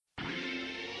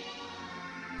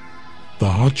the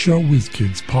Hotshot Whiz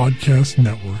Kids Podcast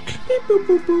Network. Beep, boop,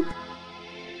 boop, boop.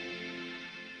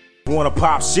 Wanna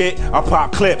pop shit? I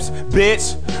pop clips,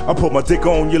 bitch. I put my dick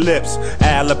on your lips.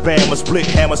 Alabama split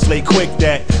hammer slay quick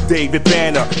that David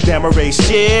Banner Damaray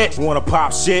shit. Wanna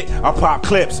pop shit? I pop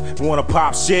clips. Wanna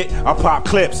pop shit? I pop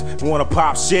clips. Wanna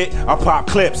pop shit? I pop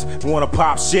clips. Wanna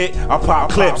pop shit? I pop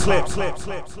clips.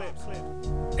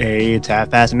 Hey, it's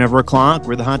o'clock.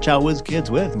 We're the Hotshot Whiz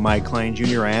Kids with Mike Klein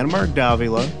Jr. and Mark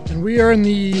Davila. And we are in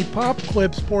the pop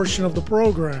clips portion of the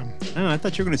program. Oh, I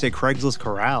thought you were going to say Craigslist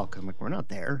Corral. I'm like, we're not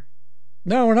there.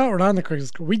 No, we're not. We're not in the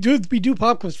Craigslist. We do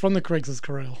pop clips from the Craigslist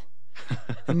Corral.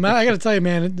 And I got to tell you,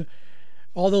 man,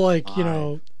 all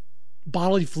the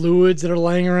bodily fluids that are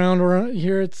laying around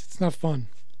here, it's not fun.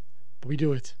 But we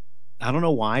do it. I don't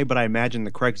know why, but I imagine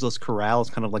the Craigslist Corral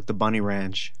is kind of like the Bunny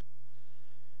Ranch.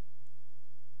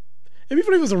 It'd be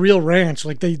funny if it was a real ranch,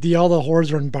 like all the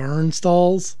whores are in barn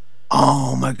stalls.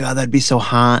 Oh my god, that'd be so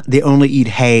hot. They only eat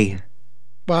hay.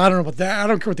 Well, I don't know about that. I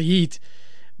don't care what they eat,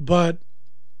 but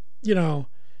you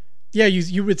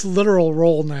it's literal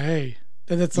roll in the hay.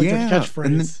 And that's like the catchphrase.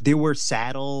 And they wear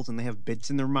saddles and they have bits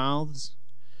in their mouths.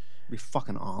 It'd be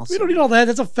fucking awesome. We don't need all that.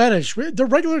 That's a fetish. They're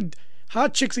regular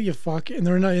hot chicks that you fuck, and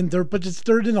they're not in there, but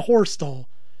they're in a horse stall.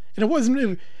 And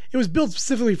it was built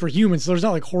specifically for humans, so there's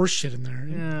not like horse shit in there.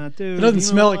 Yeah, dude. It doesn't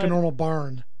smell like a normal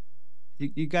barn.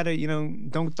 You gotta,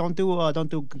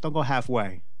 don't go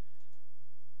halfway.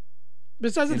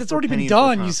 Besides that, that's already been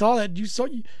done. You saw that. You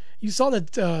saw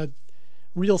that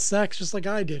real sex, just like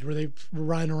I did, where they were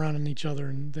riding around on each other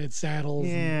and they had saddles.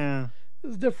 Yeah, it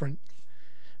was different.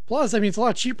 Plus, I mean, it's a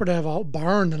lot cheaper to have a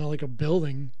barn than like a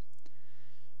building.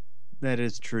 That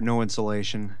is true. No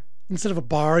insulation. Instead of a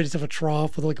bar, you just have a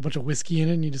trough with like a bunch of whiskey in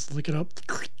it, and you just lick it up.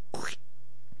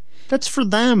 That's for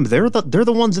them. They're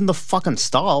the ones in the fucking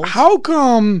stalls. How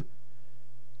come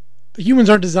the humans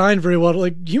aren't designed very well?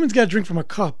 Like, humans got to drink from a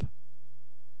cup.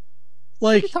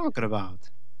 Like, what are you talking about?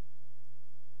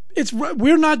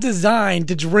 We're not designed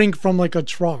to drink from like a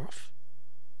trough.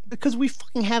 Because we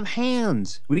fucking have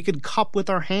hands. We could cup with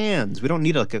our hands. We don't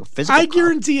need like a physical I cup.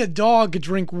 guarantee a dog could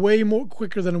drink way more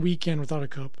quicker than we can without a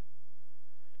cup.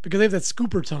 Because they have that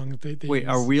scooper tongue that they Wait, use.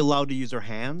 Are we allowed to use our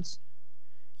hands?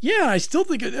 Yeah, I still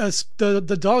think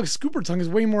the dog's scooper tongue is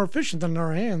way more efficient than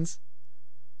our hands.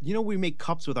 You know we make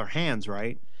cups with our hands,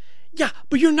 right? Yeah,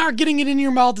 but you're not getting it in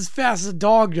your mouth as fast as a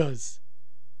dog does.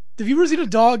 Have you ever seen a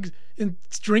dog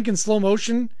drink in slow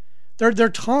motion? Their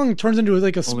tongue turns into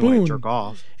like a spoon. Only when I jerk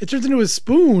off. It turns into a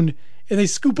spoon, and they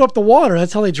scoop up the water.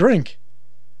 That's how they drink.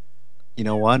 You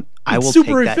know what? I will take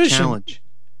that efficient. Challenge.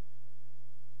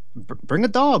 Bring a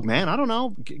dog, man. I don't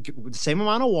know. The same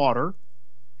amount of water.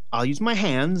 I'll use my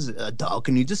hands. A dog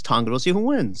can use his tongue. We'll see who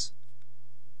wins.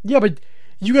 Yeah, but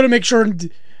you got to make sure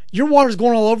your water's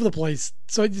going all over the place,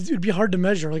 so it'd be hard to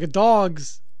measure. Like a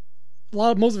dog's,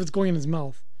 most of it's going in his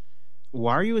mouth.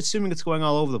 Why are you assuming it's going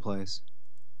all over the place?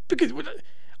 Because,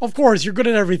 of course, you're good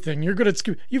at everything. You're good at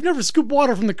You've never scooped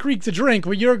water from the creek to drink,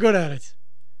 but you're good at it.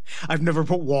 I've never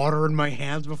put water in my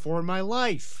hands before in my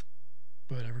life.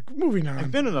 Whatever. Moving on. I've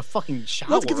been in a fucking shower.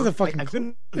 Let's get to the fucking. I've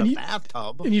been in a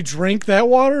bathtub. And you drank that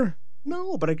water?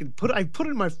 No, but I put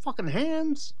it in my fucking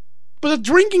hands. But the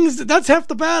drinking that's half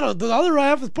the battle. The other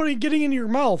half is getting into your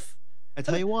mouth. I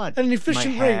tell you what. At an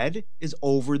efficient my rate. head is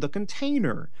over the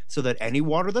container, so that any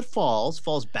water that falls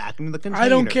back into the container. I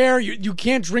don't care. You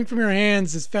can't drink from your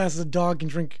hands as fast as a dog can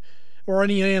drink, or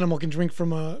any animal can drink from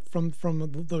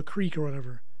the creek or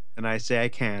whatever. And I say I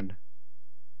can.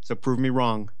 So prove me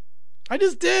wrong. I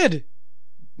just did.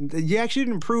 You actually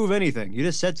didn't prove anything. You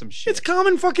just said some shit. It's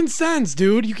common fucking sense,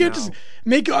 dude. You can't just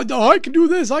make, I can do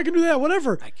this, I can do that,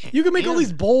 whatever. You can make all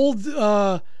these bold,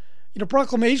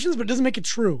 proclamations, but it doesn't make it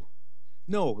true.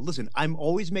 No, listen, I'm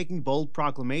always making bold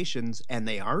proclamations, and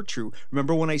they are true.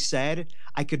 Remember when I said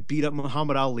I could beat up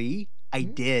Muhammad Ali? I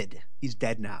did. He's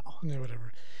dead now. Yeah,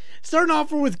 whatever. Starting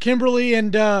off with Kimberly,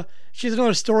 and she has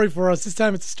another story for us. This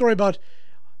time it's a story about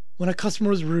when a customer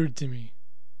was rude to me.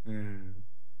 Hey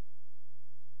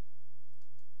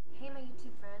my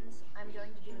YouTube friends, I'm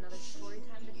going to do another story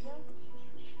time video,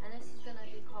 and this is going to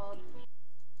be called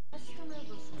Customer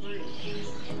Was Rude.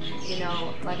 You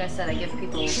know, like I said, I give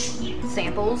people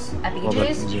samples at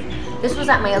BJ's. This was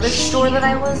at my other store that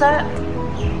I was at.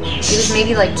 It was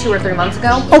maybe like 2 or 3 months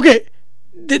ago. Okay,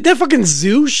 that fucking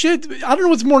zoo shit, I don't know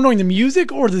what's more annoying, the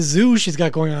music or the zoo she's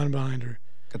got going on behind her.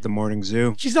 Got the morning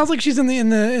zoo. She sounds like she's in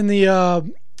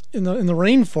the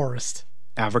rainforest.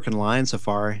 African lion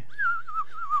safari.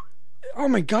 Oh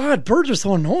my god, birds are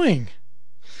so annoying.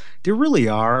 They really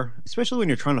are, especially when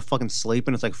you're trying to fucking sleep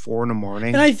and it's like 4 a.m.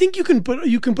 And I think you can put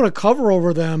a cover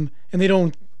over them and they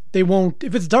don't they won't.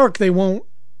 If it's dark, they won't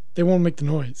make the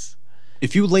noise.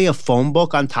 If you lay a phone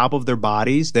book on top of their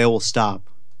bodies, they will stop.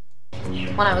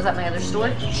 When I was at my other store.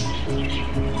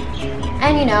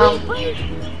 And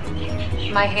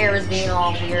my hair was being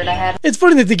all weird. It's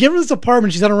funny that they give her this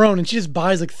apartment, she's on her own, and she just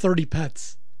buys like 30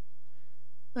 pets.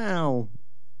 Well,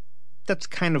 that's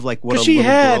kind of like what a little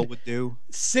girl would do.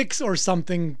 6 or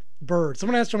something birds.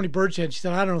 Someone asked her how many birds she had. She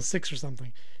said, I don't know, 6 or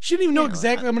something. She didn't even know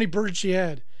exactly how many birds she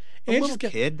had. And a little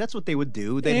kid, that's what they would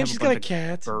do. They'd have she's a bunch got a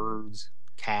cat. Birds,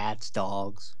 cats,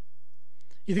 dogs.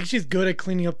 You think she's good at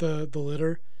cleaning up the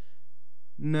litter?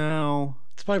 No.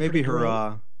 It's probably maybe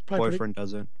her boyfriend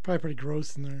does it. Probably pretty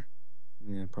gross in there.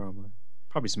 Yeah, probably.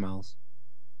 Probably smells.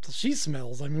 So she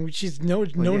smells. I mean, she's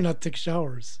nut takes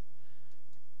showers.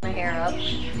 My hair up, and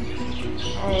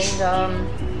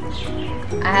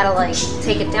I had to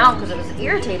take it down because it was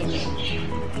irritating me.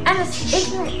 And this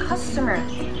ignorant customer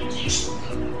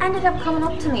ended up coming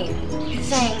up to me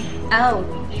saying, "Oh,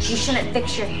 you shouldn't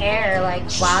fix your hair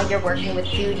while you're working with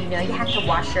food. You have to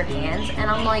wash your hands." And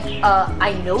I'm like,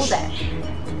 I know that.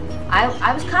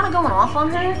 I was kind of going off on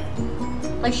her.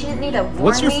 She didn't need to warn me.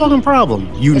 What's your fucking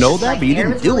problem? You know that, but you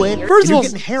didn't do it. First of all,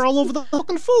 you're getting hair all over the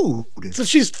fucking food. So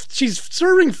she's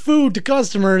serving food to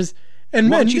customers,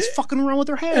 and she's fucking around with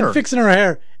her hair and fixing her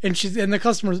hair, and the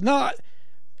customer's not.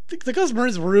 The customer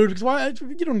is rude because why?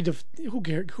 You don't need to. Who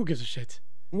cares? Who gives a shit?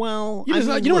 Well, you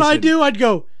know what I'd do? I'd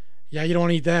go, yeah, you don't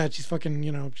want to eat that. She's fucking,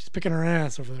 she's picking her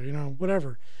ass over there.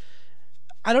 Whatever.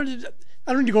 I don't need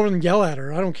to go over and yell at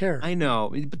her. I don't care. I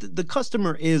know, but the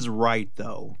customer is right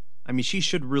though. I mean, she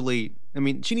should really. I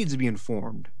mean, she needs to be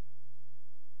informed.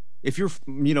 If you're,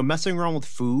 messing around with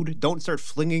food, don't start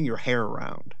flinging your hair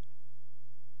around.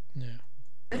 Yeah.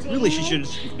 Really, she should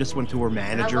just went to her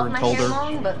manager and told her.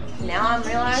 Long, but now I'm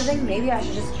realizing maybe I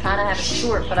should just kind of have it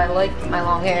short. But I like my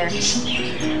long hair.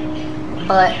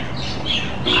 But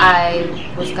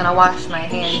I was gonna wash my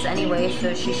hands anyway,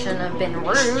 so she shouldn't have been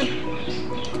rude.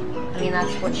 I mean,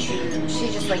 that's what she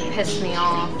just pissed me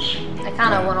off. I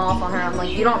kind of went off on her. I'm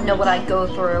like, you don't know what I go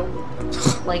through.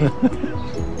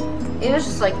 It was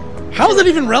just how is that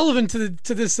even relevant to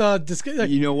this?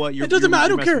 You know what? It doesn't matter. I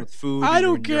don't care. Food I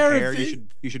don't care.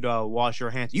 You should wash your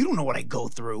hands. You don't know what I go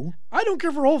through. I don't care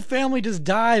if her whole family just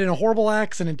died in a horrible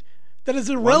accident. That is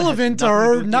irrelevant to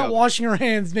her not washing her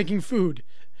hands making food.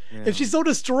 Yeah. If she's so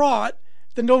distraught,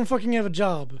 then don't fucking have a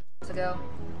job. Ago,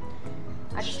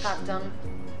 I just got done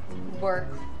work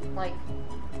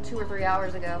 2 or 3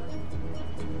 hours ago.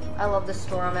 I love the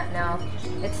store I'm at now.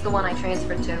 It's the one I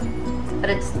transferred to, but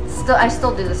I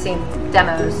still do the same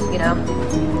demos.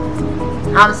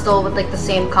 I'm still with the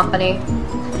same company.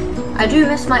 I do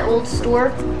miss my old store,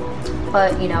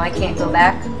 but I can't go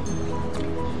back.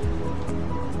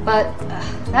 But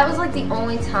that was the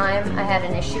only time I had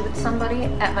an issue with somebody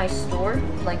at my store,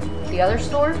 the other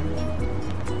store.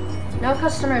 No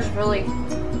customers really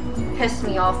pissed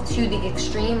me off to the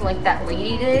extreme like that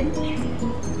lady did.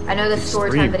 I know the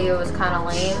story time video was kind of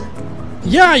lame.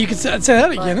 Yeah, you could say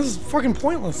that again. This is fucking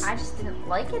pointless. I just didn't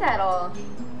like it at all.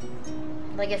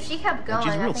 If she kept going,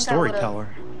 she's a real storyteller.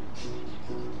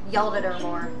 Yelled at her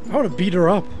more. I would have beat her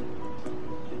up.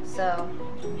 So,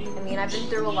 I mean, I've been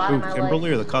through a lot in my life.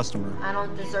 Kimberly or the customer? I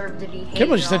don't deserve to be hated.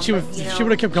 Kimberly said she would. If she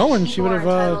would have kept going, she would have.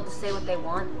 Entitled to say what they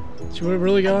want. She would have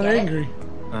really gotten angry.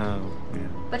 Oh, yeah.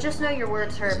 But just know your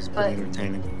words hurt. But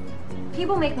entertaining.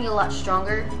 People make me a lot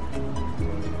stronger.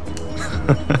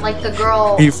 Like the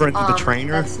girl. Are you friends with the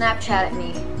trainer? That Snapchatted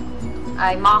me.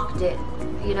 I mocked it.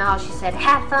 You know how she said,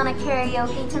 "Have fun at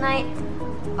karaoke tonight."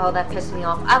 Oh, that pissed me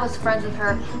off. I was friends with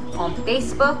her on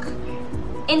Facebook,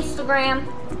 Instagram,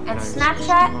 and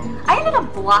Snapchat. I ended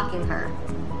up blocking her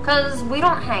because we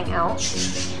don't hang out.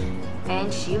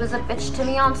 And she was a bitch to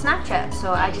me on Snapchat,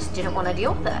 so I just didn't want to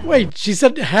deal with that. Wait, she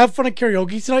said have fun at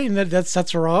karaoke tonight, and that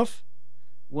sets her off?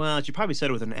 Well, she probably said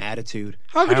it with an attitude.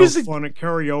 How could you say fun at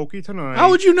karaoke tonight? How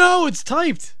would you know? It's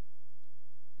typed.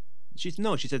 She said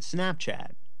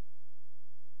Snapchat.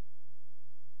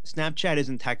 Snapchat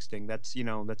isn't texting. That's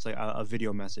that's like a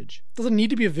video message. Doesn't need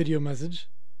to be a video message.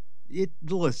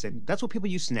 Listen, that's what people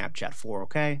use Snapchat for,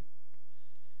 okay?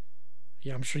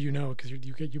 Yeah, I'm sure you know because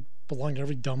you belong to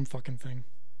every dumb fucking thing.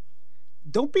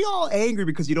 Don't be all angry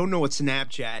because you don't know what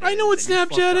Snapchat is. I know what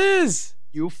Snapchat is.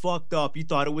 You fucked up. You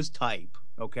thought it was type,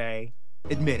 okay?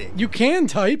 Admit it. You can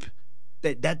type.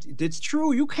 That's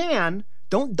true. You can.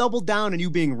 Don't double down on you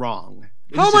being wrong.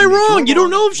 How am I wrong? You don't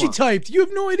know if she typed. You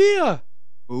have no idea.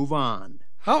 Move on.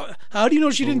 How do you know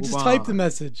she didn't just type the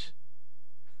message?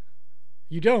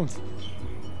 You don't.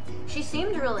 She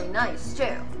seemed really nice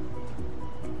too.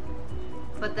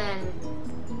 But then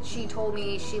she told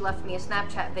me she left me a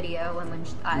Snapchat video, and when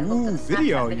I looked at the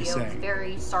video, Snapchat you video, say? it was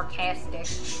very sarcastic,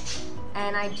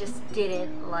 and I just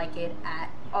didn't like it at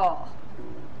all.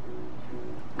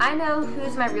 I know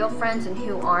who's my real friends and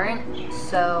who aren't,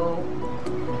 so...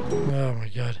 Oh my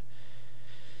god.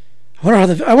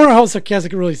 I wonder how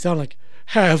sarcastic it really sounds like.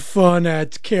 Have fun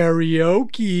at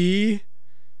karaoke.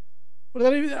 What does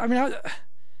that even... I mean, how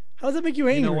does that make you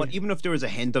angry? You know what? Even if there was a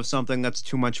hint of something, that's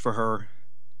too much for her.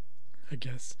 I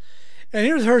guess. And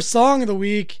here's her song of the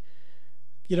week.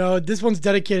 You know, this one's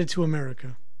dedicated to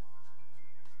America.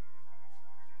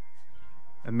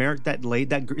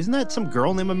 Isn't that some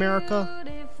girl named America?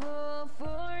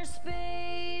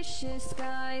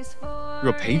 You're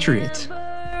a patriot.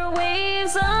 Wow.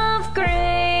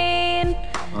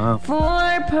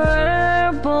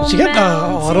 She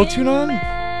got auto-tune on?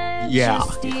 Yeah,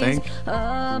 you think?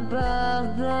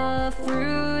 Above the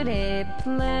fruited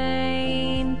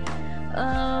plain,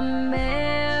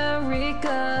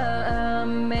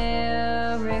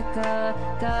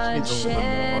 America, God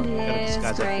shed His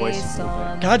grace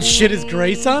on God shit his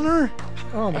grace on her?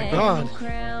 Oh my god.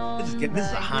 This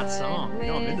is a hot song. You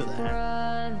know, I'm into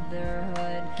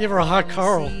that. Give her a hot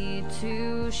Carl.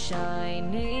 to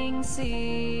shining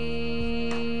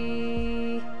sea.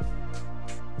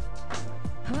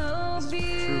 Oh,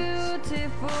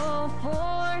 beautiful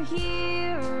for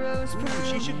heroes.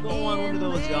 She should go on one of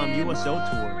those USO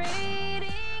tours.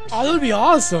 Oh, that would be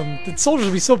awesome. The soldiers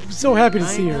would be so happy to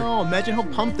see I her. know. Imagine how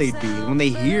pumped they'd be when they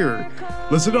hear,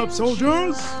 "Listen up,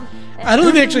 soldiers." I don't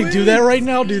think they actually do that right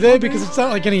now, do they? Because it's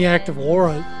not like any active war.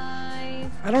 I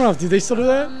don't know. Do they still do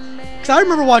that? Because I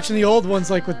remember watching the old ones,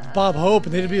 like with Bob Hope,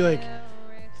 and there'd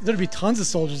be tons of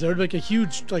soldiers there. There'd be like a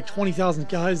huge, like 20,000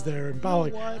 guys there, and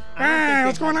Bob like, "Hey,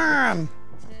 what's going on?"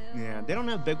 Yeah, they don't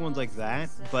have big ones like that,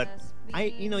 but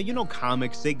you know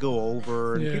comics, they go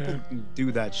over and Yeah. people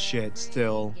do that shit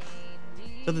still.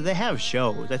 So that they have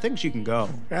shows. I think she can go.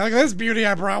 Yeah, look at this beauty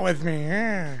I brought with me.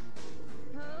 Yeah.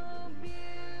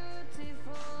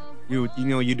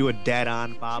 You do a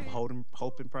dead-on Bob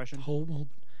Hope impression. Hope.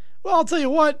 Well, I'll tell you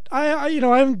what. I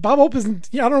haven't. Bob Hope isn't.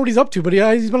 Yeah, I don't know what he's up to, but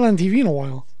he's been on TV in a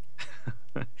while.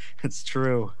 It's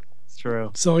true. It's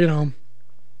true. So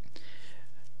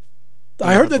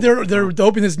I heard that they're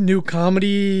opening this new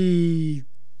comedy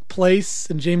place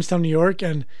in Jamestown, New York,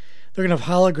 and they're gonna have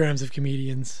holograms of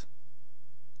comedians.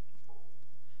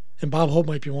 And Bob Hope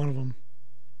might be one of them.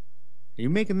 Are you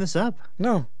making this up?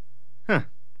 No. Huh.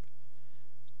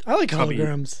 I like Probably-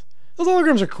 holograms. Those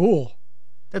holograms are cool.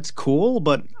 That's cool,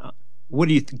 but what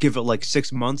do you give it like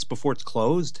 6 months before it's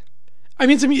closed? I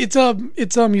mean, it's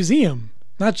a museum.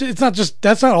 It's not just.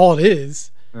 That's not all it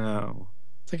is. Oh.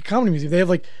 It's like a comedy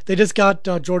museum. They just got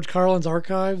George Carlin's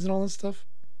archives and all this stuff.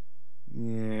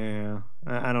 Yeah.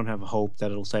 I don't have hope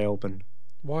that it'll stay open.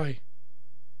 Why?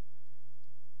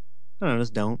 I don't know,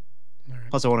 just don't. All right.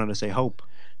 Plus, I wanted to say hope.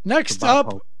 Next For Bob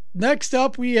up,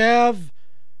 Hope. we have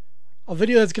a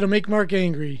video that's gonna make Mark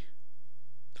angry.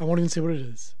 I won't even say what it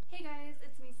is. Hey guys,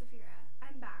 it's me, Saphira.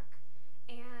 I'm back,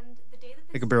 and the day that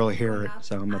this I could barely video hear went it, up,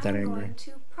 so I'm not that angry. going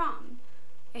to prom,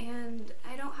 and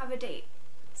I don't have a date,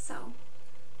 so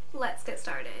let's get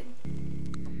started.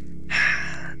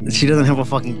 She doesn't have a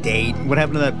fucking date. What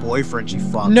happened to that boyfriend she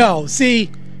fucked? No, see,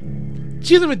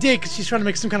 she doesn't have a date because she's trying to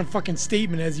make some kind of fucking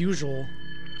statement as usual.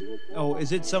 Oh,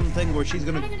 is it something where she's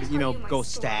gonna, I'm gonna tell you my go story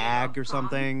stag about or prom.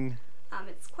 something?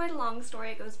 It's quite a long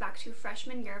story. It goes back to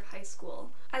freshman year of high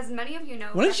school. As many of you know,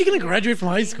 When is she gonna freshman year, graduate from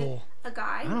high dated school? A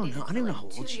guy. I don't know. I don't even know how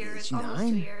like old 2 she is. years, She almost 2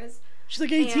 9? years. She's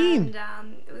like 18.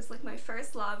 And it was like my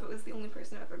first love. It was the only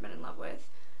person I've ever been in love with,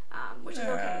 which is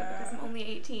okay because I'm only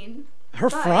 18. Her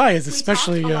But fry is we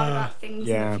especially. talked a lot about things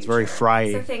in Yeah, the it's very future.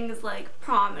 fry-y. So things like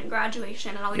prom and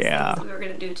graduation and all these Yeah. things that we were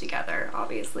gonna do together.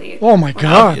 Obviously. Oh my We're not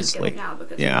God. Obviously. together now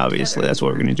because Yeah, we're obviously, together. that's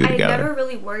what we're gonna do I together. never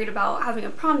really worried about having a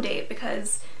prom date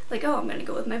because, like, I'm gonna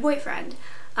go with my boyfriend.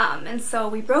 And so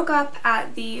we broke up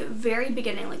at the very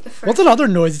beginning, like the first. What's that other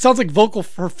noise? It sounds like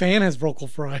her fan has vocal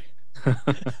fry.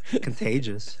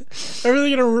 Contagious.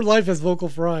 Everything in her life has vocal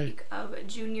fry. week of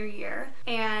junior year,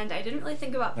 and I didn't really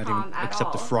think about Not prom even- at except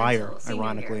all the fryer, until senior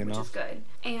ironically year, enough. which is good.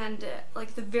 And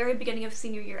like the very beginning of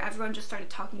senior year, everyone just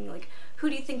started talking like, "Who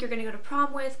do you think you're gonna go to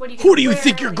prom with? What are you? Who gonna do you wear?"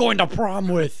 think you're Like, going to prom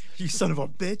with? You son of a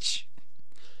bitch.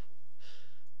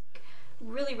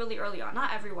 Really, really early on.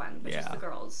 Not everyone, but just Yeah. the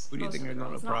girls. Who do you Most think of the you're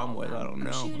going girls, to not prom all of with? them. I don't I'm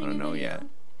know. shooting I don't a know video. yet.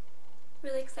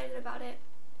 Really excited about it.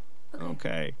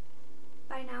 Okay.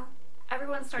 Bye now.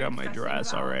 Everyone started Got my stressing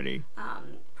dress about, already.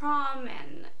 Prom,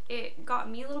 and it got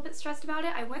me a little bit stressed about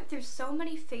it. I went through so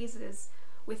many phases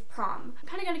with prom. I'm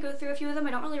kind of going to go through a few of them.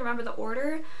 I don't really remember the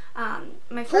order.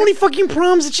 My How many fucking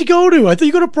proms did she go to? I thought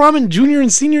you go to prom in junior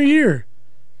and senior year.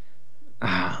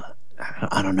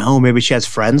 I don't know. Maybe she has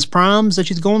friends' proms that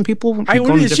she's going people.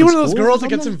 Is she one of those girls that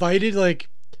gets invited? Like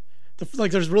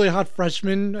there's really hot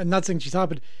freshmen. I'm not saying she's hot,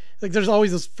 but like there's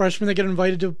always those freshmen that get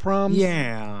invited to proms.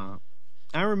 Yeah,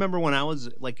 I remember when I was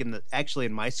like in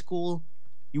my school.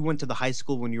 You went to the high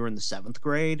school when you were in the 7th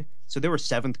grade, so there were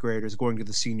 7th graders going to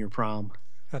the senior prom.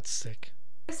 That's sick.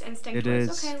 First instinct It was,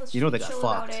 is. okay, let's You know just they got chill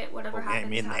about fucked. it. Whatever Oh, happens,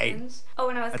 man, happens. Oh,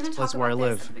 and I was going to talk where I about this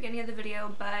live. at the beginning of the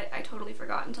video, but I totally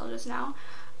forgot until just now.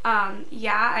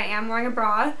 Yeah, I am wearing a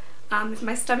bra. If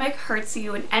my stomach hurts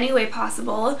you in any way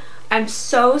possible, I'm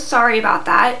so sorry about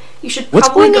that. You should probably What's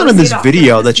going on in see a this doctor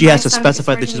video because that she my has to stomach is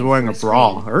specify that she's hurting wearing a through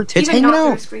bra? screen. Her tits Even hanging not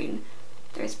through out? screen.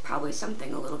 There's probably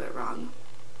something a little bit wrong.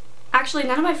 Actually,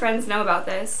 none of my friends know about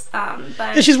this, but...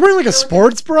 Yeah, she's wearing like a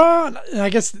sports bra, and I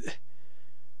guess...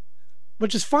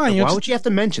 Which is fine. Why would you have to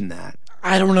mention that?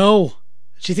 I don't know.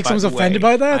 She thinks someone's offended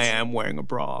by that? I am wearing a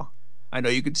bra. I know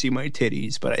you can see my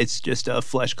titties, but it's just a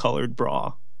flesh-colored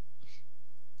bra.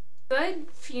 Good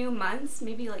few months,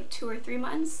 maybe like 2 or 3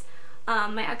 months,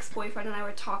 my ex-boyfriend and I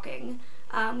were talking.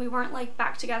 We weren't like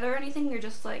back together or anything. We were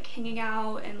just like hanging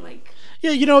out and like...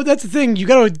 Yeah, that's the thing. You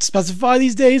gotta specify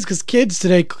these days because kids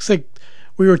today, it's like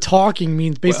we were talking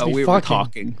means basically we fucking. were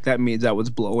talking. That means I was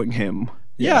blowing him.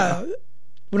 Yeah.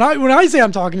 When I say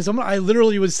I'm talking to someone, I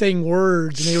literally was saying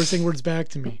words and they were saying words back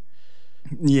to me.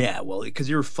 Yeah, well, because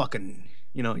you're fucking,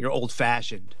 you're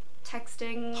old-fashioned.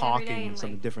 Texting Talking every day and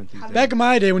something like, different these days. Back in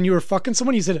my day, when you were fucking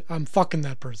someone, you said, "I'm fucking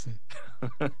that person."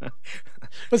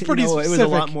 That's pretty specific. It was a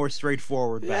lot more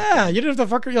straightforward back Yeah, then. you didn't have to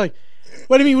fuck. You're like,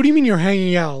 what do you mean you're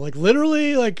hanging out? Like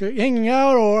literally, like hanging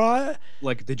out, or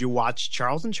Like, did you watch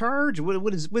Charles in Charge?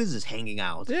 What is this hanging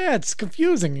out? yeah, it's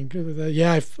confusing.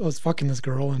 Yeah, I was fucking this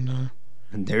girl, and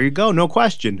there you go, no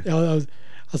question. I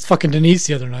was fucking Denise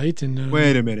the other night, and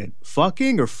Wait a minute,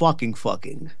 fucking or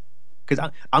fucking? Because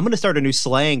I'm gonna start a new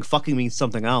slang. Fucking means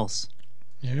something else.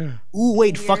 yeah. Ooh,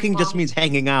 wait, Weird fucking just mom. means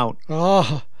hanging out.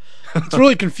 Oh, it's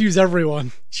really confused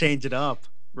everyone. Change it up,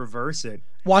 reverse it.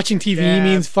 Watching TV Yeah,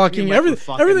 means fucking. you went with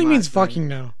fucking Everything means last night. fucking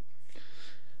now.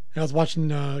 I was watching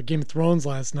Game of Thrones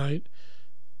last night.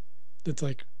 It's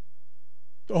like,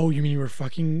 oh, you mean you were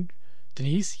fucking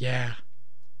Denise? Yeah.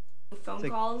 phone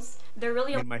like- calls. They're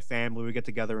really Me and my family, we get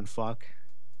together and fuck.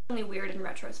 only weird in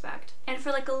retrospect. And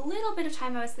for like a little bit of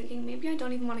time I was thinking maybe I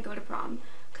don't even want to go to prom.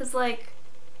 Because like,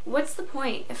 what's the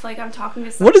point if like I'm talking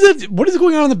to someone... What is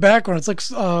going on in the background? It's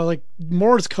like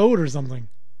Morse code or something.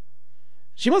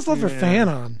 She must have left her Yeah. fan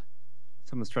on.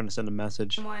 Someone's trying to send a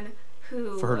message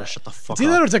who... for her to shut the fuck It's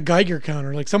either that or up. it's a Geiger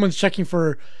counter. Like someone's checking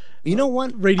for You know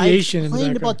what? radiation I in the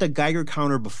complained background. about the Geiger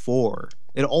counter before.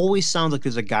 It always sounds like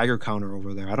there's a Geiger counter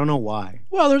over there. I don't know why.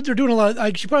 Well, they're doing a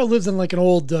lot. She probably lives in like an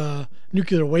old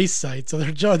nuclear waste site, so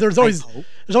there's always hope.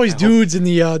 dudes in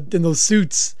the in those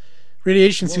suits,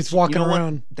 radiation suits, You walking know what?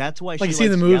 around. That's why Like you she see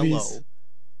in likes the movies. yellow.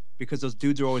 Because those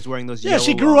dudes are always wearing those Yeah, yellow.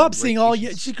 she grew up seeing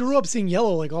radiation She grew up seeing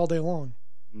yellow like all day long.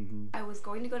 I was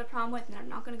going to go to prom with and I'm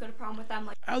not going to go to prom with them.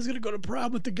 Like, I was gonna go to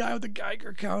prom with the guy with the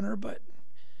Geiger counter, but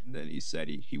And then he said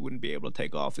he wouldn't be able to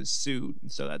take off his suit,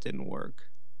 and so that didn't work.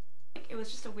 it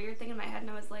was just a weird thing in my head and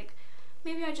I was like,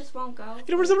 maybe I just won't go.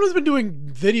 you know, for someone who's been doing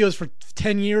videos for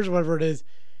 10 years or whatever it is,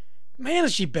 man,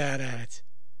 is she bad at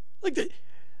it.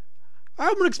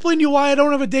 I'm gonna explain to you why I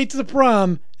don't have a date to the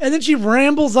prom, and then she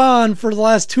rambles on for the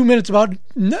last 2 minutes about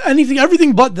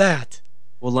everything but that.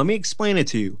 Well, let me explain it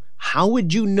to you. How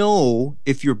would you know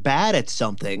if you're bad at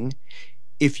something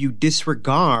if you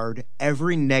disregard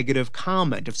every negative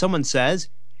comment? If someone says,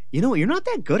 you're not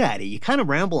that good at it, you kind of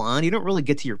ramble on, you don't really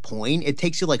get to your point, it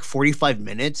takes you like 45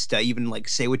 minutes to even like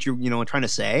say what you're trying to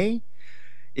say.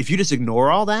 If you just ignore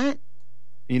all that,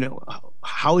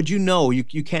 how would you know? You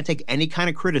can't take any kind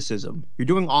of criticism. You're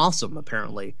doing awesome,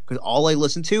 apparently, because all I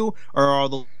listen to are all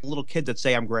the little kids that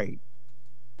say I'm great.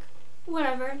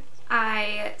 Whatever.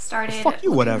 I started Fuck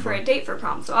you, looking whatever. for a date for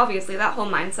prom, so obviously that whole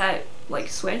mindset like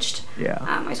switched. Yeah.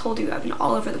 I told you I've been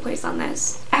all over the place on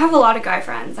this. I have a lot of guy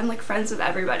friends. I'm like friends with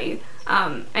everybody.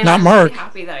 And Not I'm Mark. really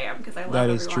happy that I am because I love That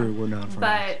everyone. is true. We're not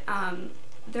friends. But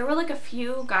there were like a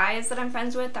few guys that I'm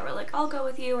friends with that were like, I'll go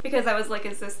with you, because I was like,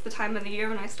 is this the time of the year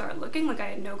when I start looking? Like I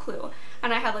had no clue,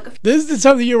 and I had like a This is the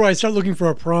time of the year where I start looking for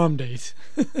a prom date.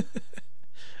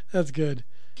 That's good.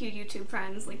 few YouTube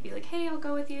friends like be like, hey, I'll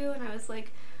go with you, and I was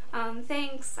like,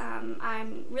 thanks. I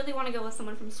really want to go with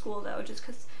someone from school though, just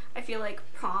because I feel like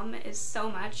prom is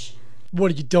so much.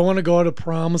 What, you don't want to go out to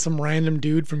prom with some random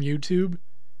dude from YouTube?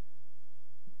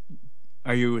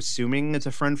 Are you assuming it's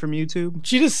a friend from YouTube?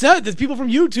 She just said that people from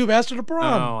YouTube asked her to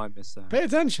prom. Oh, I missed that. Pay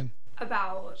attention.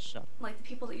 About like the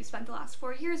people that you spent the last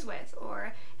 4 years with,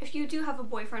 or if you do have a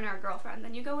boyfriend or a girlfriend,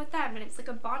 then you go with them, and it's like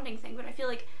a bonding thing. But I feel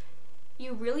like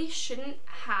you really shouldn't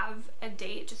have a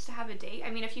date just to have a date. I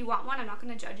mean, if you want one, I'm not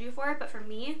going to judge you for it, but for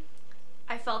me,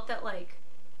 I felt that like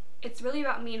it's really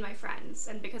about me and my friends,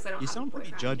 and because I don't have a boyfriend,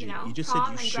 pretty judgy. you know, You just prom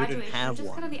said you and shouldn't graduation, have just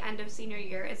one. kind of the end of senior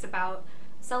year is about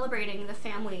celebrating the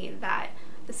family that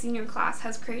the senior class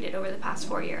has created over the past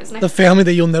 4 years. And The family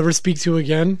that you'll never speak to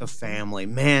again. The family.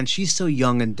 Man, she's so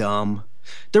young and dumb.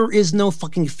 There is no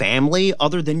fucking family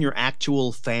other than your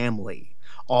actual family.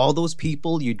 All those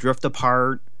people, you drift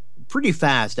apart pretty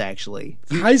fast, actually.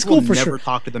 You High school will for never sure.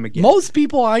 talk to them again. Most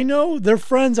people I know, their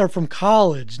friends are from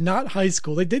college, not high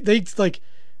school. They like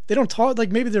they don't talk,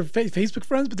 like maybe they're Facebook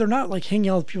friends, but they're not like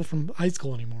hanging out with people from high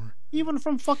school anymore. Even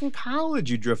from fucking college,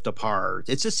 you drift apart.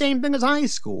 It's the same thing as high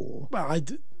school. Well, I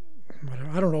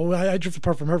don't know. I drift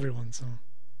apart from everyone, so.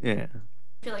 Yeah.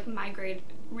 I feel like my grade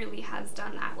really has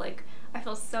done that. Like, I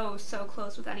feel so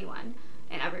close with anyone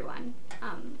and everyone.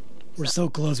 We're so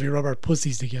close. We rub our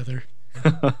pussies together.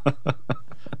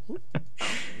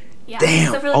 Yeah.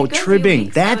 Damn. So for, like, a good few tribbing.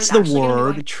 weeks, I That's was the actually gonna be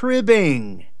word. going-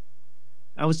 Tribbing.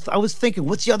 I was thinking,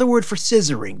 what's the other word for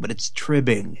scissoring? But it's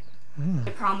tribbing.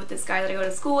 The prom with this guy that I go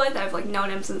to school with. I've like known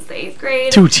him since the 8th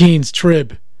grade. Two teens,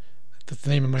 trib. That's the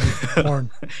name of my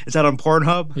porn. Is that on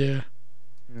Pornhub? Yeah.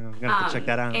 I'm gonna have to check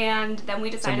that out. And then we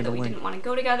decided that we didn't want to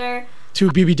go together. Two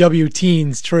BBW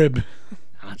teens, trib.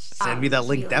 Send me that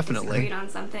link, We, like, definitely. disagreed on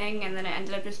something, and then it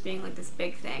ended up just being like this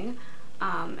big thing.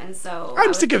 And so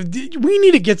I'm sick of. We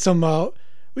need to get some.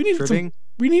 We need Tribbing? some.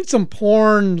 We need some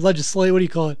porn legislate. What do you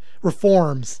call it?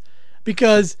 Reforms,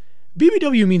 because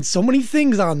BBW means so many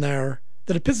things on there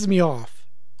that it pisses me off.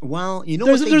 Well, you know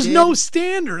There's what they there's did? no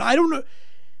standard. I don't know,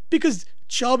 because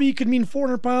chubby could mean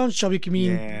 400 pounds. Chubby could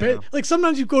mean Yeah. like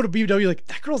sometimes you go to BBW like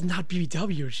that girl's not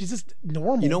BBW. She's just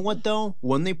normal. You know what though?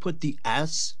 When they put the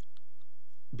S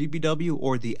BBW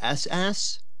or the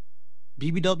SS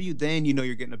BBW, then you know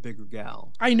you're getting a bigger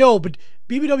gal. I know, but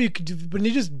BBW could do, when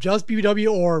they just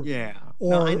BBW or Yeah.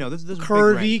 or No, I know. This is a big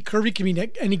curvy. range. Curvy can mean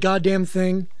any goddamn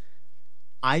thing.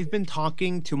 I've been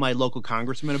talking to my local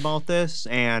congressman about this,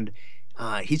 and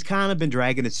he's kind of been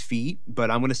dragging his feet,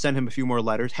 but I'm going to send him a few more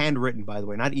letters, handwritten, by the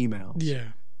way, not emails. Yeah.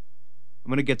 I'm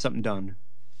going to get something done.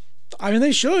 I mean,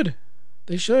 they should.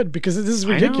 They should, because this is I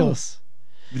know. ridiculous.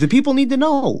 The people need to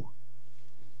know.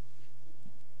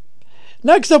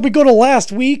 Next up, we go to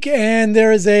last week, and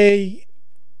there is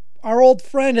our old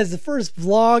friend has the first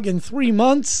vlog in 3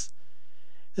 months.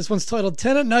 This one's titled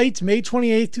 10 at Night, May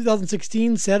 28th,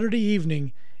 2016, Saturday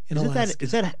evening in Alaska.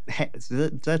 Is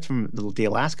that from the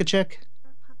Alaska chick?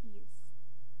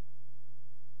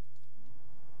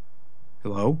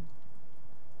 Hello?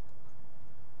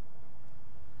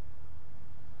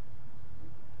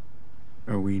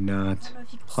 Are we I not don't know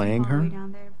if you can playing see them all her? the way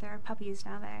down there, but there are puppies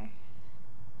down there.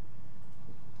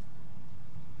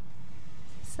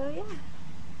 So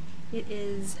yeah, it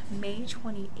is May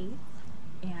 28th,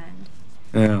 and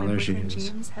Oh, my there she boyfriend is.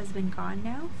 James has been gone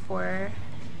now for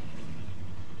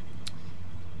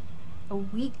a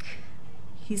week.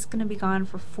 He's gonna be gone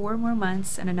for 4 more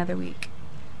months and another week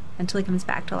until he comes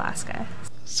back to Alaska.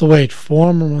 So wait,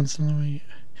 4 more months in the week.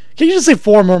 Can you just say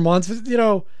 4 more months? You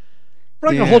know,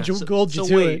 we're not going to hold you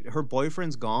to wait, it. her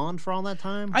boyfriend's gone for all that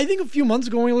time? I think a few months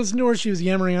ago when we listened to her, she was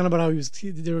yammering on about how they were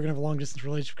going to have a long distance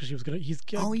relationship because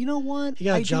Oh, you know what? He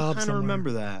got a I job do kind of somewhere.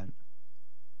 remember that.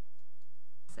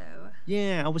 So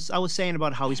Yeah, I was saying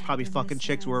about how he's probably I fucking miss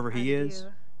chicks him. wherever he I is. do.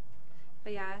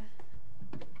 But yeah,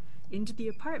 into the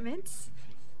apartments.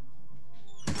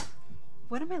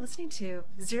 What am I listening to?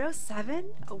 07?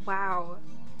 Oh, wow.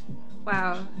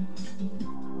 Wow.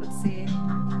 Let's see.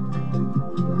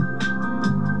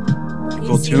 Can you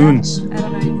Cool see tunes. that? I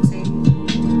don't know if you can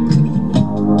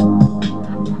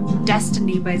see.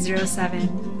 Destiny by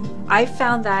 07. I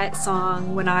found that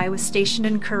song when I was stationed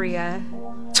in Korea.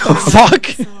 The fuck?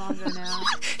 So long ago now.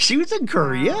 She was in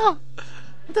Korea? Wow.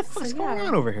 What the fuck's So, going yeah.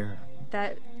 on over here?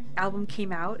 That album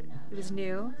came out. It was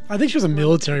new. I think she was a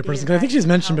military person. 'Cause I think she's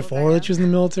mentioned before that she was in the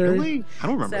military. Really? I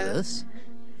don't remember So- this.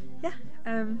 Yeah.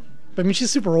 But I mean, she's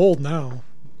super old now.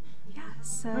 Yeah.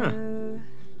 So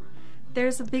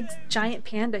there's a big giant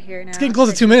panda here now. It's getting close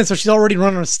to 2 minutes, so she's already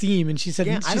running on steam, and she said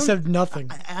Yeah, I she don't- said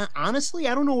nothing. Honestly,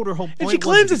 I don't know what her whole point she was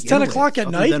claims to it's begin 10 o'clock with, at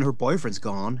other night- than her boyfriend's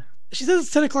gone. She says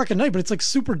it's 10 o'clock at night, but it's like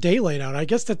super daylight out. I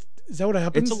guess is that what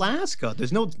happens? It's Alaska.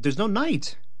 There's no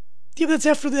night. Yeah, but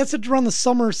that's around the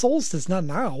summer solstice, not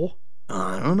now.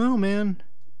 I don't know, man.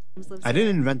 I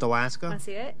didn't invent Alaska. Want to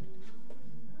see it?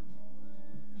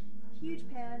 huge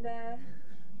panda.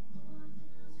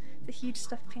 The huge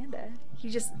stuffed panda.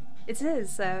 It's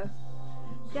his, so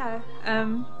yeah.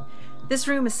 This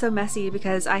room is so messy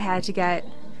because I had to get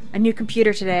a new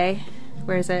computer today.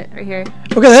 Where is it? Right here.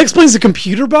 Okay, that explains the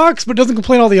computer box, but doesn't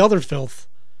explain all the other filth.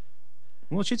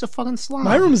 Well, she's a fucking slob.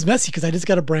 My room is messy because I just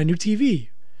got a brand new TV.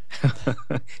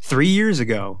 3 years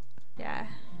ago. Yeah.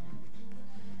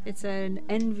 It's an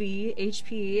Envy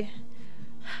HP.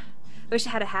 Wish it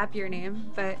had a happier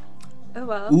name, but oh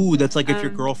well. Ooh, that's like if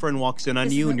your girlfriend walks in on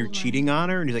this you is and a you're little cheating on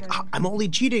her, and you're like, I'm only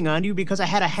cheating on you because I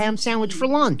had a ham sandwich for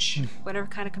lunch. Whatever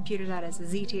kind of computer that is, a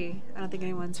ZT. I don't think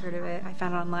anyone's heard of it. I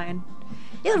found it online.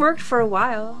 It worked for a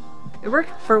while. It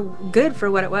worked for good for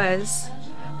what it was.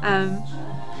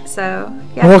 So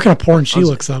yeah. What kind of porn she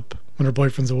looks up when her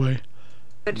boyfriend's away?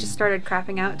 It just started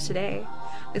crapping out today.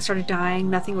 It started dying.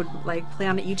 Nothing would like play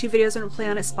on it. YouTube videos wouldn't play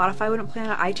on it. Spotify wouldn't play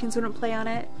on it. iTunes wouldn't play on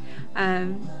it.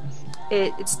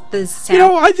 It's the sound. You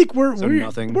know, I think we're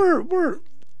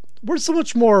so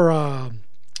much more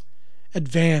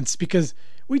advanced because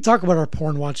we talk about our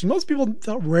porn watching. Most people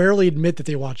rarely admit that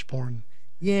they watch porn.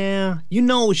 Yeah, you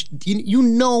know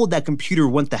that computer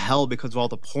went to hell because of all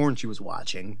the porn she was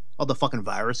watching, all the fucking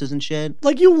viruses and shit.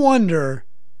 Like you wonder,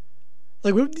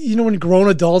 like you know, when grown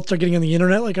adults are getting on the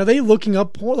internet, like are they looking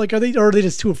up porn? Like or are they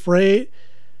just too afraid?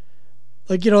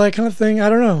 Like you know that kind of thing. I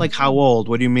don't know. Like how old?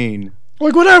 What do you mean?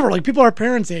 Like whatever. Like people our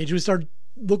parents' age who start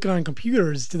looking on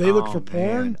computers. Do they look for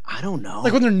porn? I don't know.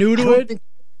 Like when they're new to it.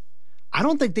 I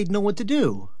don't think they'd know what to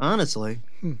do. Honestly.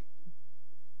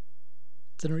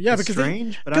 Yeah, it's because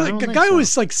strange, but a guy who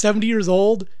is like 70 years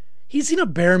old, he's seen a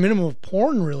bare minimum of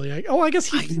porn, really. I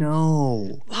guess I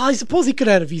know. Well, I suppose he could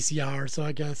have had a VCR, so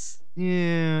I guess.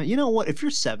 Yeah, you know what? If you're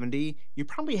 70, you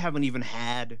probably haven't even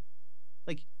had,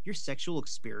 like, your sexual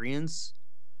experience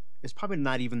is probably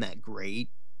not even that great.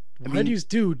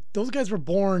 Dude, those guys were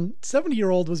born.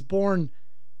 70-year-old was born.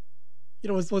 You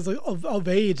know, was of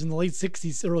age in the late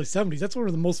 60s, early 70s. That's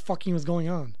where the most fucking was going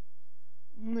on.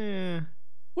 Nah.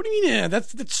 What do you mean? Yeah,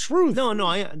 that's truth. No,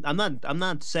 I'm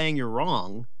not saying you're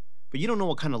wrong, but you don't know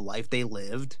what kind of life they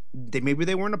lived. Maybe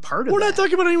they weren't a part of We're that. not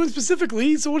talking about anyone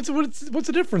specifically. So what's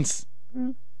the difference?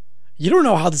 You don't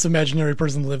know how this imaginary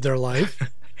person lived their life.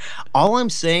 All I'm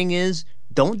saying is,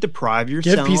 don't deprive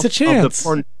yourself Give peace a chance.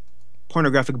 of the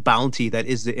pornographic bounty that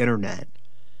is the internet.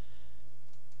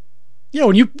 Yeah,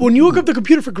 when you hook up the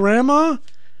computer for grandma,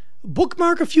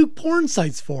 bookmark a few porn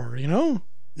sites for her. You know.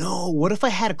 No, what if I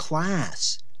had a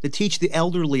class to teach the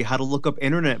elderly how to look up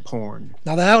internet porn?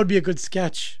 Now that would be a good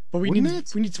sketch, but we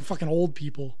Wouldn't need some fucking old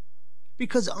people.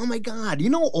 Because oh my god, you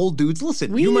know old dudes.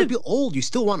 Listen, you might be old, you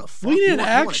still want to fuck. We need an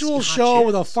actual show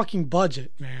with a fucking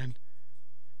budget, man.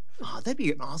 Oh, that'd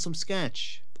be an awesome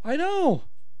sketch. I know.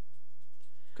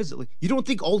 Because you don't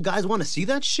think old guys want to see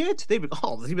that shit?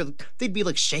 They'd be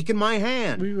like shaking my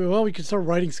hand. We could start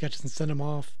writing sketches and send them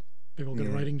off. Maybe we'll get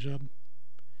a writing job.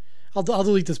 I'll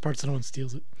delete this part so no one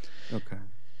steals it. Okay.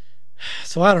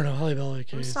 So I don't know.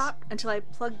 I'll stop until I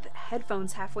plug the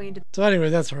headphones halfway into. So anyway,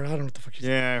 that's her. I don't know what the fuck she's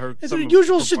saying. Yeah, I heard. It's her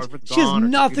usual shit. She has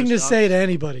nothing to say to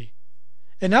anybody.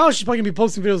 And now she's probably gonna be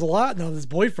posting videos a lot now. This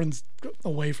boyfriend's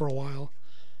away for a while.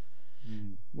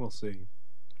 We'll see.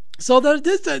 So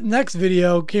that next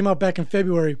video came out back in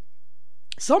February.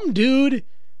 Some dude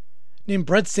named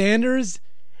Brett Sanders,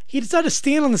 he decided to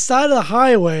stand on the side of the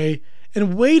highway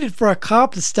and waited for a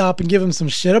cop to stop and give him some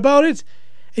shit about it.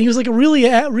 And he was like a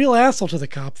real asshole to the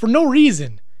cop for no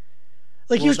reason.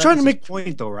 Like he was trying to make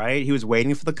point though, right? He was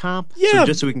waiting for the cop, yeah,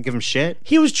 just so we can give him shit.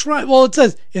 He was trying. Well, it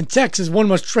says in Texas, one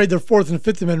must trade their Fourth and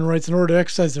Fifth Amendment rights in order to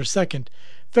exercise their Second.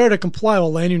 Fair to comply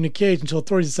while landing in a cage until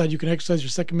authorities decide you can exercise your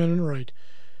Second Amendment right,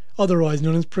 otherwise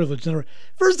known as privilege.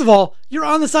 First of all, you're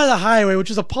on the side of the highway, which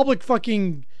is a public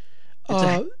fucking.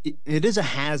 It is a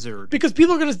hazard because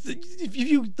people are gonna if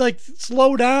you like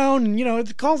slow down and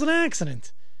it causes an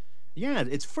accident. Yeah,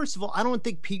 it's first of all, I don't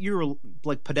think you're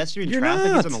like pedestrian you're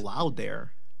traffic not. isn't allowed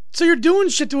there. So you're doing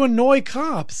shit to annoy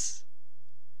cops,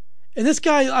 and this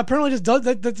guy apparently just does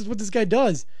that. That's what this guy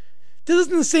does. This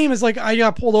isn't the same as like I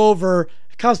got pulled over,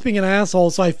 cops being an asshole,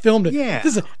 so I filmed it. Yeah,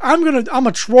 I'm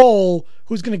a troll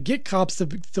who's gonna get cops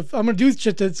to I'm gonna do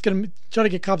shit that's gonna try to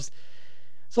get cops.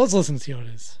 So let's listen and see how it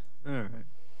is. All right.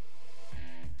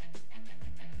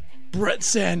 Brett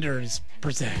Sanders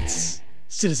presents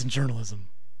Citizen Journalism.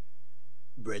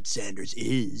 Brett Sanders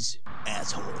is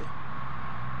asshole.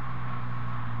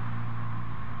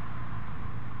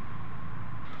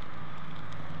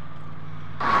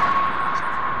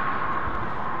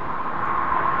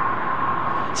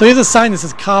 So he has a sign that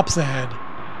says cops ahead.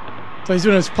 So he's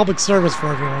doing his public service for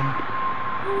everyone.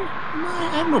 I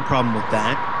have no problem with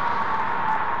that.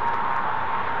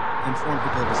 inform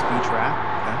people of a speed trap.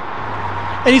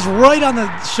 Okay. And he's right on the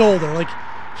shoulder. Like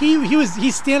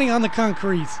he's standing on the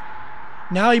concrete.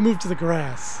 Now he moved to the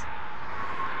grass.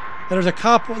 And there's a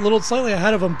cop a little slightly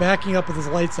ahead of him backing up with his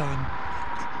lights on.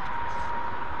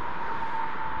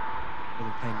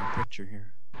 Really painting a picture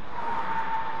here.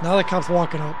 Now the cop's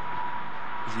walking up.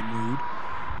 Is he mood?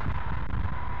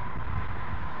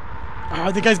 Oh,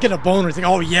 the guy's getting a boner. He's like,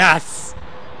 oh, yes.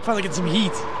 Finally get some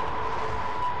heat.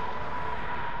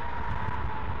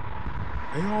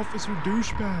 Hey, Officer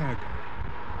Douchebag.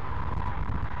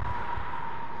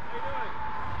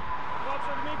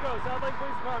 South Lake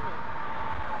Police Department.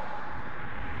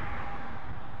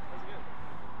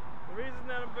 The reason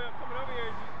that I'm coming over here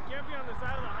is you can't be on the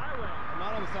side of the highway. I'm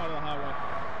not on the side of the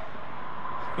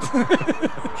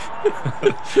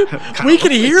highway. We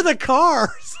can hear the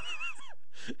cars.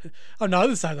 I'm not on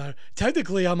the side of the highway.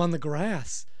 Technically, I'm on the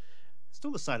grass.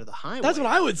 Still the side of the highway. That's what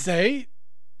I would say.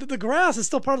 The grass is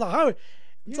still part of the highway.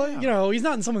 It's like, he's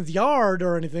not in someone's yard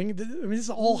or anything. I mean, this is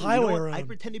all highway around. I'd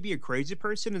pretend to be a crazy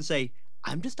person and say,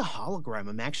 I'm just a hologram.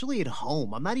 I'm actually at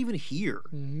home. I'm not even here.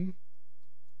 Mm-hmm.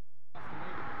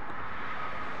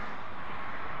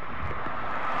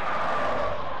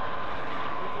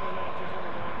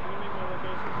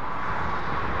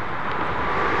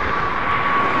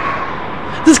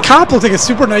 This cop looks like a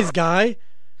super nice guy.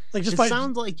 Like just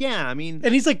sounds like, yeah, I mean,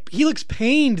 and he's like, he looks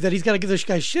pained that he's got to give this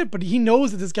guy shit, but he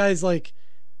knows that this guy's like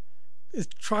is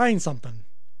trying something.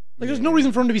 Like there's no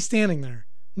reason for him to be standing there.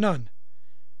 None.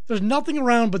 There's nothing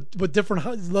around but different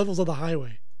levels of the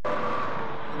highway.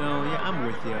 No, yeah, I'm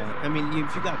with you. I mean,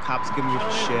 if you got cops giving you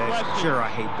shit, sure, I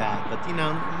hate that, but he's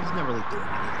not really doing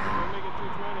anything. Make it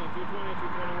 220, 220,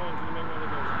 221. Can you make my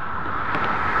location?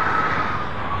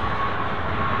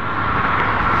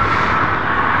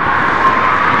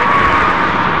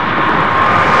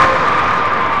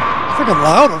 It's freaking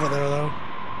loud over there, though.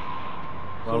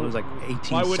 Well, it was like 18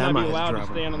 semis. Why wouldn't I be allowed to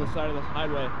stand on the side of the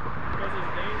highway? Because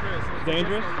it's dangerous. It's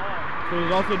dangerous? So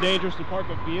it's also dangerous to park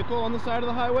a vehicle on the side of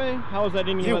the highway? How is that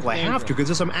any less dangerous? I have to, because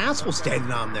there's some asshole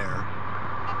standing on there.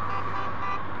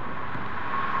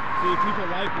 See, people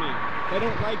like me. They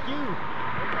don't like you.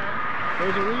 Okay.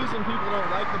 There's a reason people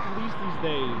don't like the police these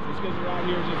days. It's because you're out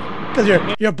here just...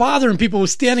 Because you're bothering people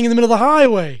who's standing in the middle of the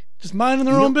highway, just minding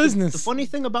their own business. The funny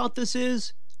thing about this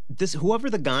is, whoever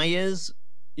the guy is,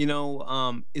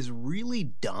 is really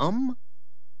dumb,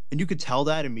 and you could tell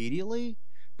that immediately.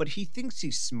 But he thinks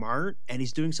he's smart, and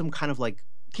he's doing some kind of like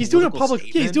he's doing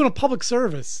a public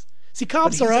service. See,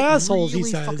 cops are assholes. Really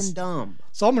he says. Fucking dumb.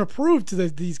 So I'm going to prove to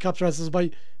these cops are assholes by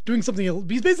doing something.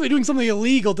 He's basically doing something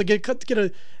illegal to get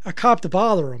a cop to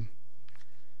bother him.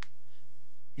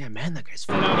 Yeah, man, that guy's.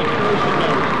 You're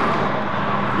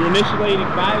initiating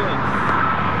violence.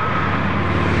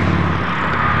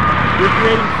 You're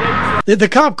creating safety. The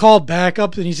cop called back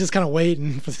up, and he's just kind of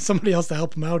waiting for somebody else to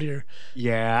help him out here.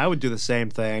 Yeah, I would do the same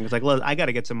thing. It's like, look, I got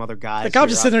to get some other guys. The cop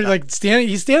just sitting there, like standing.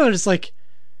 He's standing there, just like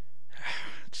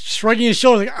shrugging his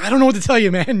shoulders, like, I don't know what to tell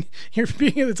you, man.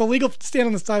 It's illegal to stand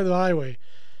on the side of the highway.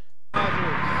 You're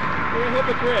a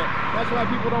hypocrite. That's why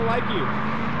people don't like you.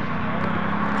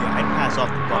 Yeah, I'd pass off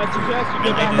the buck. I suggest you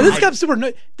get back. And this cop's super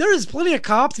nice. There is plenty of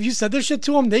cops. If you said this shit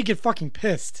to them, they get fucking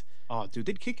pissed. Oh, dude,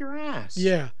 they'd kick your ass.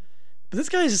 Yeah. But this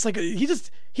guy is just like, he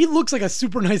looks like a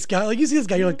super nice guy. Like, you see this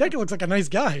guy, you're like, that guy looks like a nice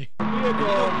guy.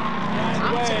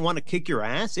 Cops don't want to kick your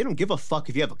ass. They don't give a fuck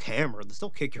if you have a camera. They still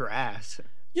kick your ass.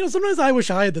 Sometimes I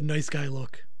wish I had the nice guy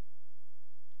look.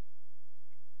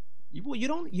 You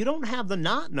don't have the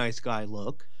not nice guy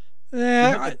look.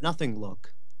 Yeah, you have the nothing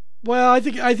look. Well, I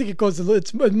think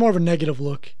it's more of a negative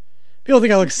look. People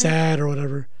think I look sad or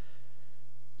whatever.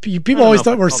 People always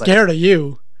thought we're scared of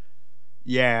you.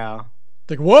 Yeah.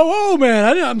 Like, whoa,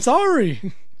 man, I'm sorry.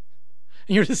 And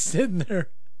you're just sitting there.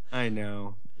 I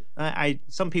know.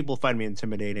 Some people find me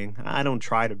intimidating. I don't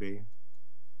try to be.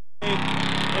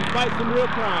 And fight some real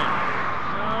crime.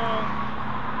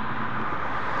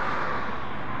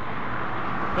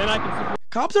 Then I can support.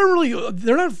 Cops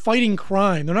they're not fighting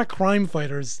crime. They're not crime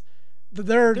fighters.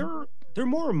 They're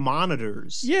more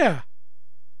monitors. Yeah.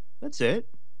 That's it.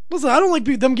 Listen, I don't like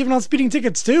them giving out speeding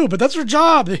tickets too, but that's their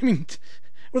job. I mean,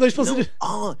 what are they supposed to do?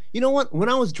 Oh, you know what? When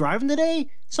I was driving today,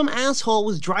 some asshole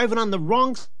was driving on the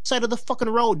wrong side of the fucking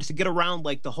road just to get around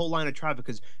like the whole line of traffic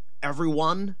because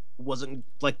everyone wasn't,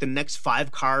 like, the next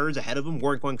 5 cars ahead of him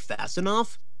weren't going fast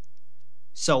enough.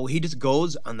 So he just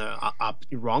goes on the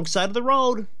wrong side of the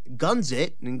road, guns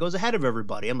it, and goes ahead of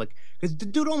everybody. I'm like, because the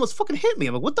dude almost fucking hit me.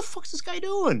 I'm like, what the fuck's this guy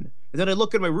doing? And then I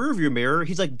look in my rearview mirror.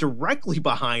 He's like directly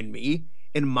behind me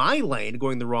in my lane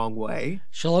going the wrong way.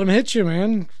 Should let him hit you,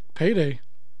 man. Payday.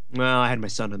 Well, I had my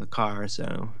son in the car,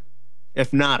 so.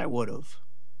 If not, I would have.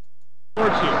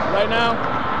 Right now,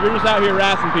 you're just out here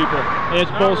harassing people, and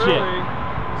it's bullshit. Really.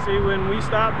 See, when we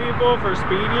stop people for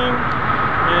speeding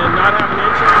and not having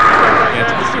insurance and stuff like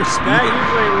that, that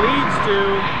usually leads to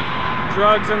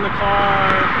drugs in the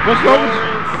car,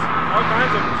 insurance, all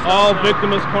kinds of stuff. All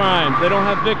victimless crimes. They don't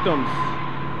have victims.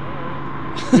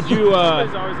 Would you,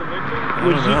 Somebody's always a victim.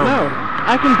 would you, no.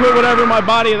 I can put whatever in my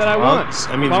body that I want.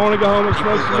 I mean, if I want to go home and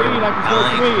smoke some weed, I can smoke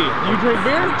some weed. You drink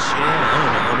beer? Shit, I don't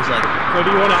know. It was like, So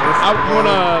do you want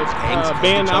to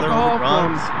ban alcohol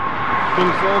from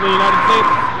being sold in the United States?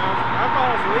 No,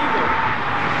 alcohol is legal.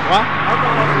 What?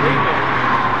 Alcohol is legal.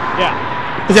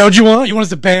 Yeah. Is that what you want? You want us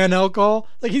to ban alcohol?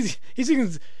 Like he's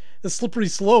thinking the slippery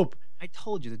slope. I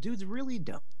told you, the dude's really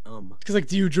dumb. Because like,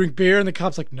 do you drink beer? And the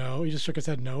cop's like, no. He just shook his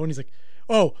head no, and he's like,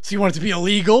 oh, so you want it to be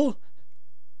illegal?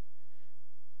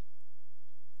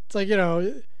 It's like, you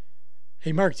know,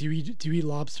 hey Mark, do you eat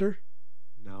lobster?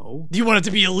 No. Do you want it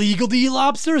to be illegal to eat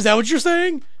lobster? Is that what you're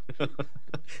saying?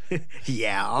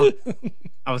 Yeah.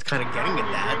 I was kind of getting at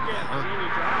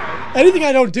that. Anything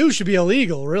I don't do should be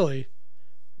illegal, really.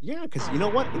 Yeah, because you know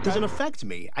what? It doesn't affect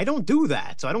me. I don't do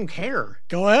that, so I don't care.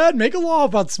 Go ahead, make a law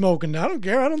about smoking. I don't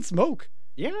care. I don't smoke.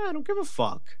 Yeah, I don't give a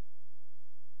fuck.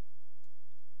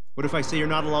 What if I say you're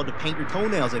not allowed to paint your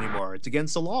toenails anymore? It's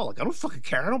against the law. Like, I don't fucking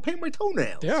care. I don't paint my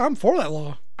toenails. Yeah, I'm for that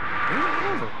law. Yeah,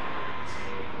 whatever.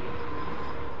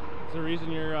 Is there a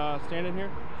reason you're standing here?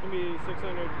 It's going to be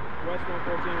 600 West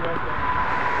 114 westbound.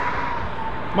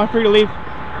 Am I free to leave?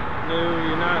 No,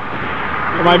 you're not.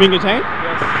 Am I being detained?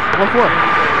 Yes. What for?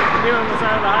 You're being on the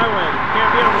side of the highway. You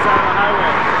can't be on the side of the highway.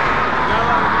 You're not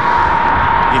allowed to...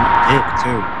 In the dick,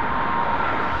 too.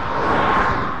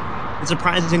 It's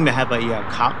surprising to have a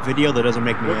cop video that doesn't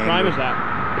make me angry. What crime is that? Well,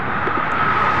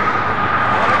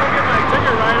 I can get my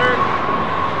ticket writer,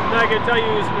 and I can tell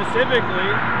you specifically,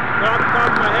 but off the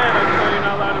top of my head, I can tell you're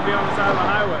not allowed to be on the side of the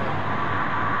highway.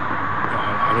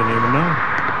 I didn't even know.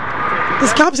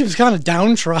 This cop seems kind of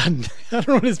downtrodden. I don't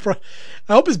know what his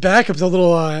I hope his backup's a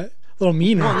little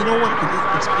meaner. Well, you know what?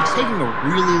 It's taking a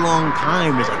really long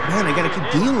time. It's like, man, I gotta keep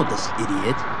dealing with this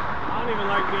idiot. I don't even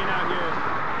like being out here.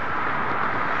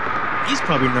 He's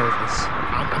probably nervous.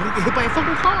 I'm gonna get hit by a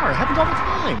fucking car. It happens all the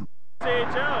time.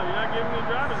 CHL, you're not giving me a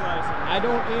driver's license. I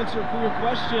don't answer for your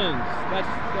questions. That's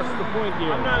the point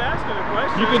here. I'm not asking a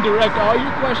question. You can direct all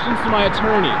your questions to my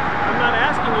attorney. I'm not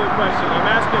asking you a question. I'm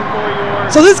asking for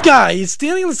your... So this guy, he's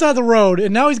standing on the side of the road,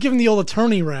 and now he's giving the old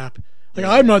attorney rap. Like,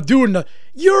 I'm not doing that.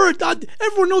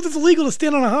 Everyone knows it's illegal to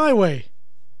stand on a highway.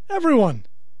 Everyone.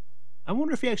 I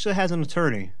wonder if he actually has an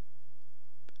attorney.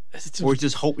 Or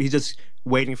he's just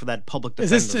waiting for that public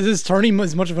defender. Is this attorney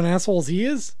as much of an asshole as he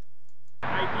is?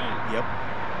 ID. Yep.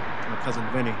 My cousin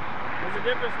Vinny. There's a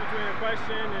difference between a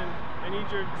question and need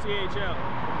your CHL.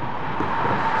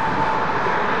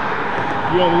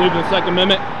 You don't believe in the Second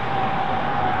Amendment?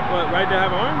 What, right to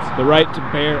have arms? The right to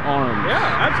bear arms. Yeah,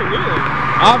 absolutely.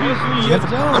 Obviously, you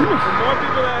don't. The more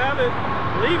people that have it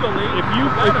legally, If you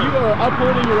are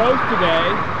upholding your oath today,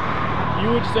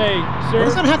 you would say, sir,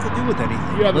 What does that have to do with anything?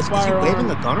 you have a Is he firearm.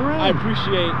 waving a gun around? I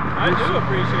appreciate I do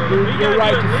appreciate it. your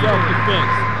right to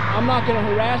self-defense. I'm not going to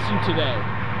harass you today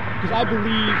because I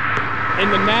believe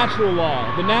in the natural law.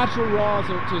 The natural laws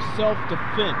are to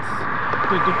self-defense,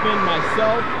 to defend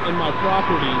myself and my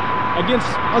property against,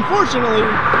 unfortunately,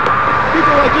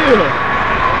 people like you.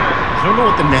 I don't know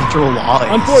what the natural law is.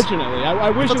 Unfortunately, I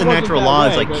wish thought it the wasn't natural that law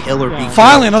way, is like but, kill or you be know,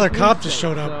 Finally, another cop just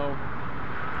showed up. so,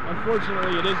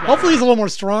 unfortunately, it is that Hopefully way. he's a little more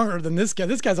stronger than this guy.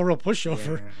 This guy's a real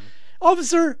pushover. Yeah.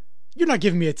 Officer, you're not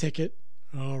giving me a ticket.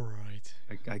 All right.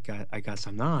 I guess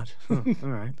I'm not. Huh, all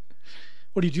right.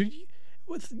 What do you do?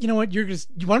 You know what?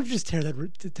 Why don't you just tear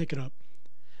that ticket up?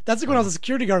 That's like when I was a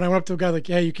security guard and I went up to a guy like,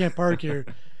 hey, you can't park here.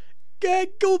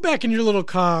 Go back in your little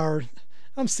car.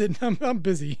 I'm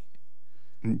busy.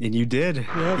 And you did.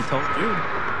 Yeah. He told you.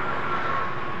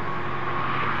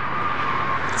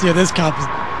 See, this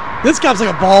cop's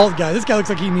like a bald guy. This guy looks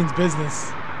like he means business.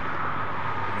 No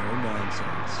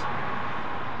nonsense.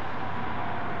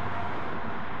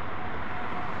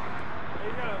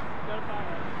 You got a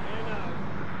fire. And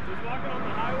just walking on the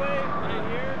highway right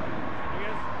here, I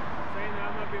guess saying that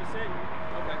I'm not being sitting.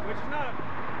 Okay. Which is not,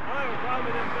 I don't have a problem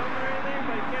with him filming or anything,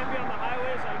 but he can't be on the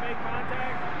highway, so I make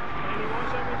contact, and he won't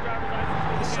show me his driver's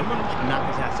license. Is someone knock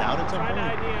his ass out at some Trying to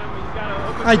point? ID him, he's got an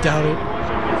open I doubt carry, it. and he won't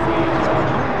show me his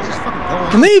CHL. Just fucking go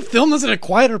on. Can they film this in a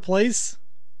quieter place?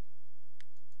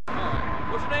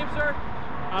 What's your name, sir?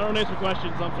 I don't answer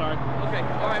questions. I'm sorry. Okay.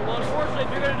 All right. Well, unfortunately,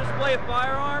 if you're going to display a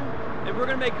firearm, if we're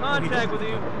going to make contact with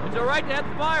you, it's all right to have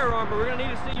the firearm, but we're going to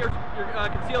need to see your your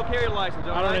concealed carry license,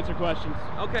 all I don't right? answer questions.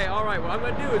 Okay, all right. What I'm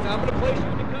going to do is I'm going to place you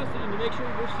into custody to make sure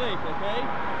you're safe, okay?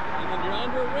 And then you're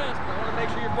under arrest. I want to make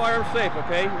sure your firearm's safe,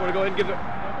 okay? You want to go ahead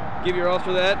and give your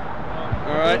officer that?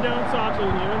 All right. Put down socks with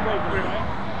you and break it,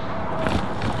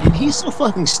 right? And he's so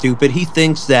fucking stupid. He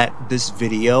thinks that this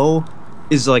video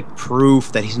is like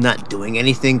proof that he's not doing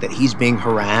anything, that he's being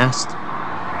harassed.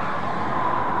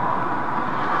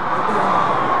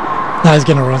 Now he's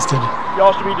getting arrested.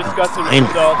 Y'all should be disgusted with Fine.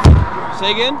 yourself.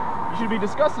 Say again? You should be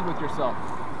disgusted with yourself.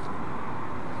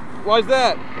 Why's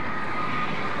that?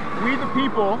 We, the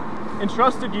people,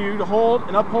 entrusted you to hold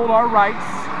and uphold our rights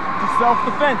to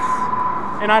self-defense.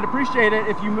 And I'd appreciate it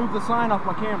if you moved the sign off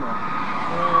my camera.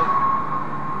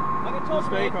 Like I told you,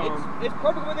 Stay man, calm. it's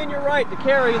perfectly within your right to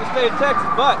carry in the state of Texas,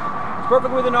 but it's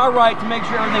perfectly within our right to make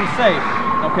sure everything's safe,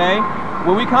 okay?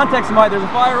 When we contact somebody, there's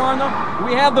a fire on them,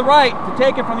 we have the right to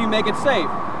take it from you and make it safe.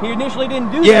 He initially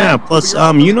didn't do that. Yeah, plus,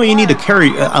 you know, you need to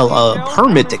carry a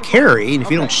permit to carry, and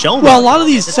if you don't show that, Well, a lot of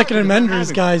these Second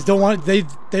Amenders guys don't want they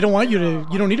don't want you to.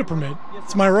 You don't need a permit.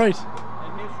 It's my right.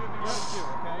 And his should be yours too,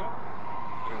 okay?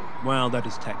 well, that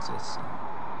is Texas.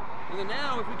 And then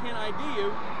now, if we can't ID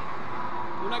you,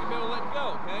 we're not going to be able to let you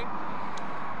go, okay?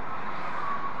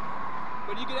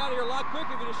 But you get out of here a lot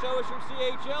quicker if you just show us your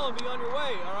CHL and be on your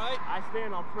way, all right? I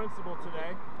stand on principle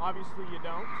today. Obviously you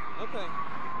don't. Okay.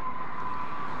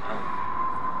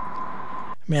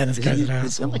 Man, this guy's an Is it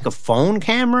asshole. like a phone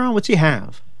camera? What's he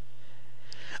have?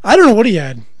 I don't know what he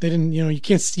had. They didn't. You know, you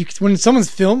can't. When something's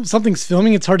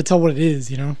filming, it's hard to tell what it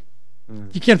is. You know,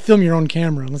 you can't film your own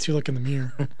camera unless you look in the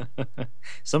mirror.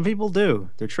 Some people do.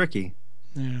 They're tricky.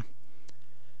 Yeah.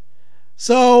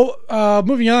 So,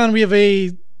 moving on, we have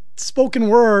a spoken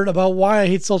word about why I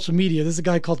hate social media. This is a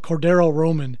guy called Cordero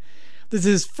Roman. This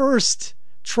is his first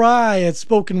try at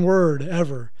spoken word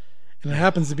ever, and it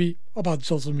happens to be about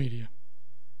social media.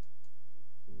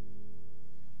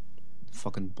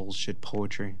 Fucking bullshit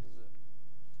poetry.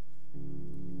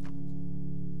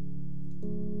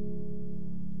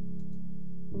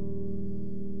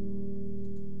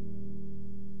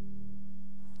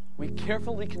 We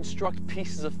carefully construct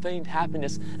pieces of feigned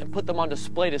happiness and put them on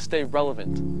display to stay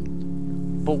relevant.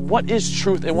 But what is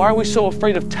truth, and why are we so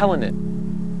afraid of telling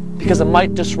it? Because it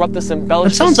might disrupt this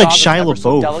embellished That sounds like facade that's Shia ever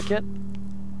so LaBeouf. delicate.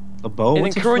 LaBeouf? It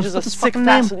What's encourages a what's his sick fucking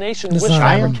name? fascination It's with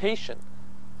not him. fabrication.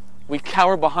 We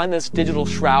cower behind this digital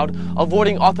shroud,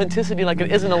 avoiding authenticity like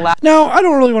it isn't allowed. Now, I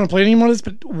don't really want to play any more of this,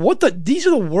 but these are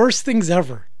the worst things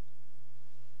ever.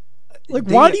 Like,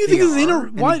 why do you think this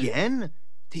is why? And again,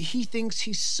 he thinks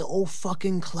he's so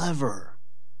fucking clever.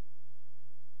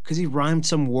 Because he rhymed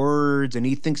some words and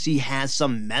he thinks he has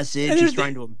some message And he's there's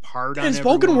trying to impart on And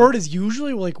spoken everyone. word is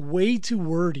usually like way too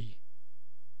wordy.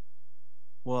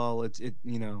 Well, it's It's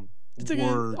like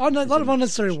word a lot is of an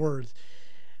unnecessary exception. words.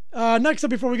 Next up,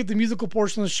 before we get to the musical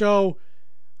portion of the show,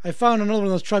 I found another one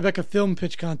of those Tribeca film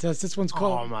pitch contests. This one's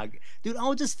called. Oh my dude! I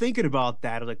was just thinking about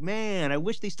that. I was like, man, I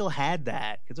wish they still had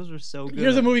that because those were so good.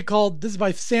 Here's a movie called. This is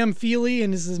by Sam Feely,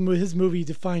 and this is his movie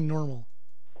Define Normal.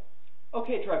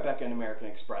 Okay, Tribeca and American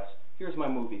Express, here's my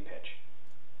movie pitch.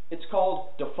 It's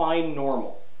called Define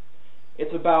Normal.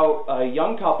 It's about a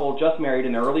young couple just married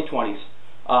in their early 20s.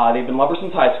 They've been lovers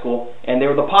since high school, and they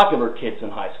were the popular kids in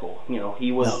high school. You know,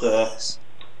 he was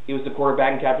the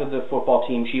quarterback and captain of the football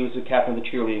team. She was the captain of the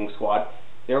cheerleading squad.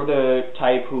 They were the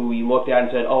type who you looked at and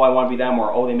said, oh, I want to be them,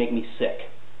 or oh, they make me sick.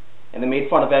 And they made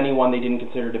fun of anyone they didn't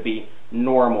consider to be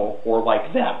normal or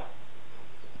like them.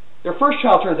 Their first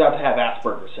child turns out to have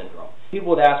Asperger's syndrome.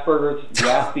 People with Asperger's, the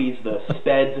Aspies, the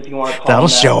Speds, if you want to call That'll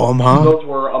them that, show 'em, huh? those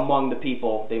were among the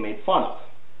people they made fun of.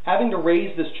 Having to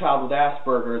raise this child with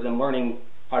Asperger's and learning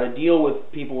how to deal with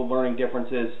people with learning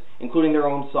differences, including their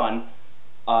own son,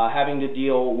 having to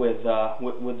deal with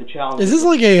the challenges. Is this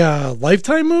like a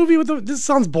Lifetime movie? This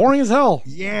sounds boring as hell.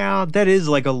 Yeah, that is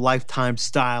like a Lifetime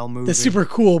style movie. The super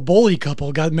cool bully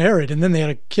couple got married, and then they had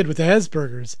a kid with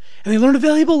Asperger's, and they learned a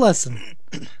valuable lesson.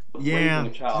 Yeah,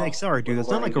 raising a child like, sorry, dude, with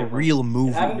it's not like a learning real difference. movie.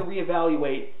 And having to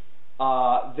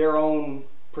reevaluate their own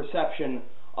perception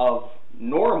of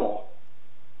normal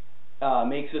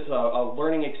makes this a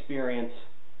learning experience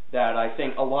that I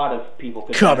think a lot of people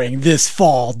could Coming this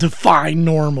fall, Define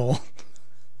Normal.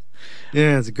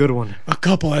 Yeah, it's a good one. A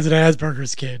couple has an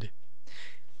Asperger's kid.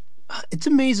 It's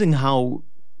amazing how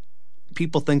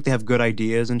people think they have good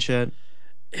ideas and shit.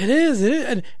 It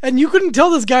is. And you couldn't tell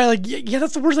this guy, like, yeah,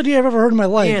 that's the worst idea I've ever heard in my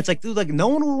life. Yeah, it's like, dude, like, no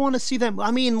one would want to see that.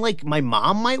 I mean, like, my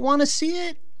mom might want to see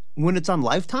it when it's on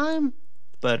Lifetime,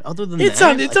 but other than It's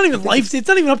that... not even it's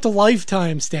not even up to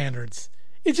Lifetime standards.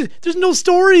 It's just, there's no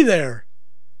story there.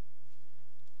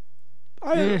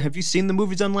 Have you seen the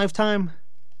movies on Lifetime?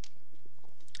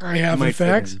 I have, in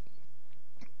fact.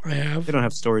 I have. They don't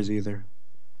have stories either.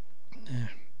 Yeah.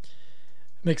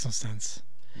 Makes no sense.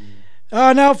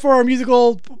 Now for our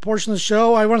musical portion of the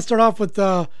show, I want to start off with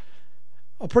a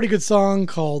pretty good song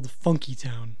called Funky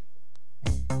Town.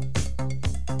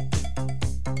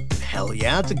 Hell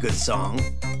yeah, it's a good song.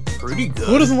 Pretty good.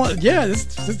 Who doesn't want? Yeah,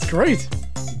 it's great.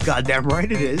 Goddamn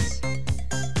right it is.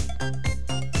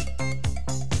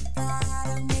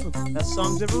 Best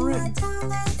songs ever written.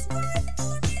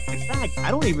 In fact, I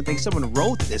don't even think someone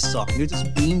wrote this song. It was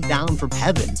just beamed down from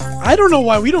heaven. I don't know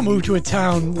why we don't move to a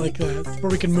town like that where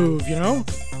we can move, you know?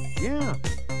 Yeah.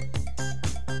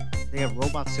 They have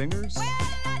robot singers.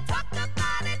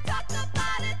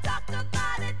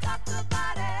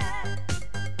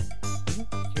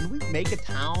 Can we make a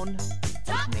town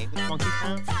name it Funky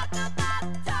Town?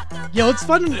 Yeah, let's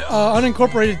find an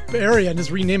unincorporated area and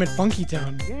just rename it Funky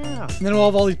Town. Yeah. And then we'll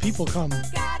have all these people come.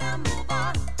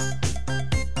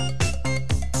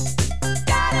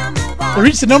 It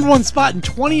reached the #1 spot in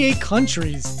 28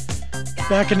 countries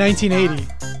back in 1980.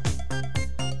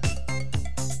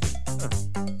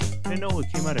 I didn't know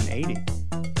it came out in 80.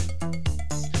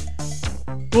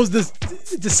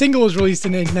 The single was released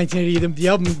in 1980. The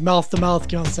album Mouth to Mouth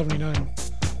came out in 79.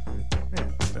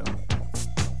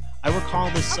 I recall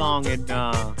this song in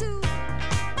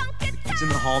it's in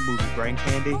the Hall movie, Brain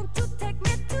Candy.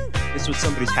 This was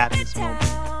somebody's hat in this moment.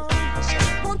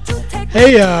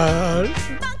 Hey,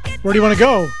 where do you want to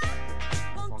go?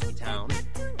 Funky Town.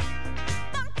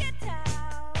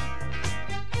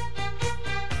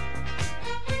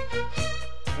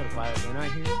 Got a violin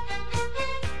out here.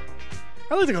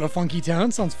 I'd like to go to Funky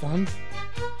Town. Sounds fun.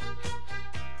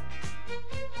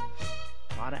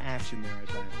 A lot of action there, I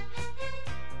bet.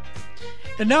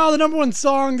 And now the #1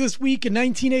 song this week in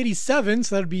 1987,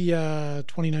 so that'd be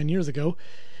 29 years ago,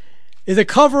 is a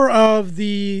cover of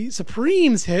the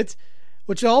Supremes hit,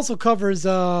 which also covers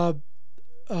some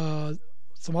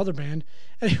other band.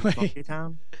 Anyway, Funky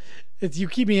Town? It's You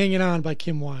Keep Me Hanging On by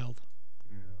Kim Wilde.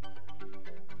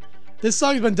 This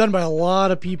song has been done by a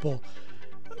lot of people.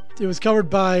 It was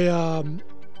covered by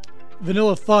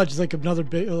Vanilla Fudge, is like another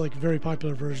big, like very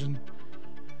popular version.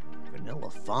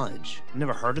 Vanilla Fudge. I've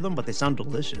never heard of them, but they sound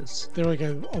delicious. They're like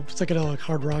a psychedelic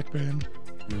hard rock band.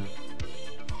 Mm.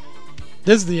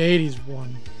 This is the 80s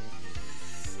one.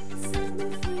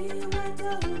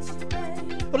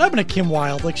 What happened to Kim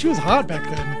Wilde? Like, she was hot back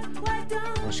then.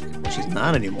 Well, she's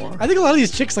not anymore. I think a lot of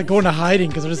these chicks like go into hiding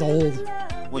because they're just old.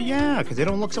 Well, yeah, because they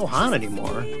don't look so hot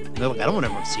anymore. They're like, I don't want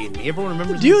everyone seeing me. Everyone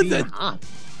remembers me being hot.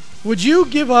 Would you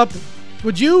give up?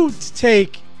 Would you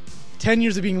take 10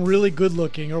 years of being really good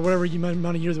looking, or whatever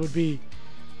amount of years it would be,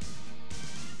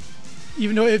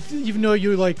 even though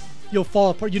you like you'll fall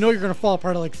apart, you're gonna fall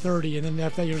apart at like 30, and then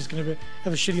after that you're just gonna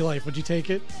have a shitty life? Would you take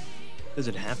it? Does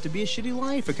it have to be a shitty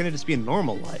life, or can it just be a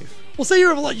normal life? Well, say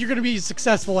you're gonna be a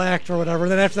successful actor or whatever,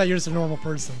 and then after that you're just a normal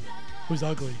person who's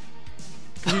ugly.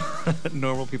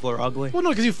 Normal people are ugly? Well, no,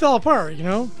 because you fell apart, you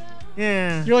know?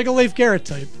 Yeah. You're like a Leif Garrett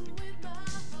type.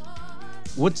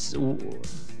 What's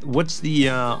the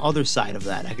other side of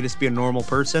that? I could just be a normal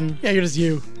person? Yeah, you're just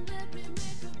you.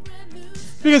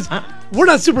 Because we're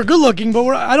not super good looking, but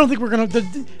I don't think we're gonna.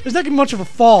 There's not gonna be much of a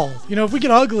fall. You know, if we get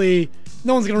ugly,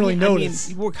 no one's gonna really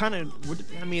notice. We're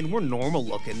normal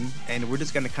looking, and we're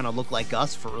just gonna kind of look like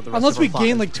us for the rest unless of we our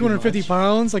gain lives, like 250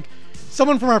 pounds. Like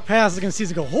someone from our past is gonna see us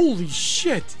and go, "Holy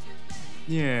shit!"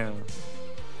 Yeah.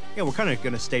 Yeah, we're kind of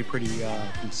gonna stay pretty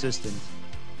consistent.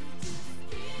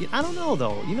 Yeah, I don't know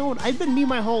though. You know what? I've been me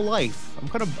my whole life. I'm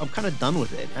kind of done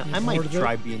with it. I might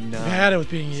try being. I had it with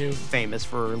being you. Famous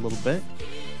for a little bit.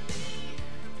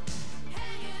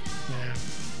 Yeah.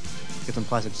 Get some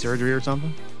plastic surgery or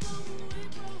something.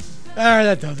 All right,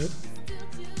 that does it.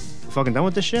 We're fucking done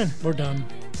with this shit. We're done.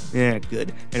 Yeah,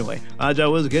 good. Anyway,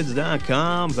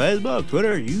 HotshotWizKids.com, Facebook,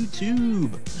 Twitter,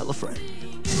 YouTube. Tell a friend.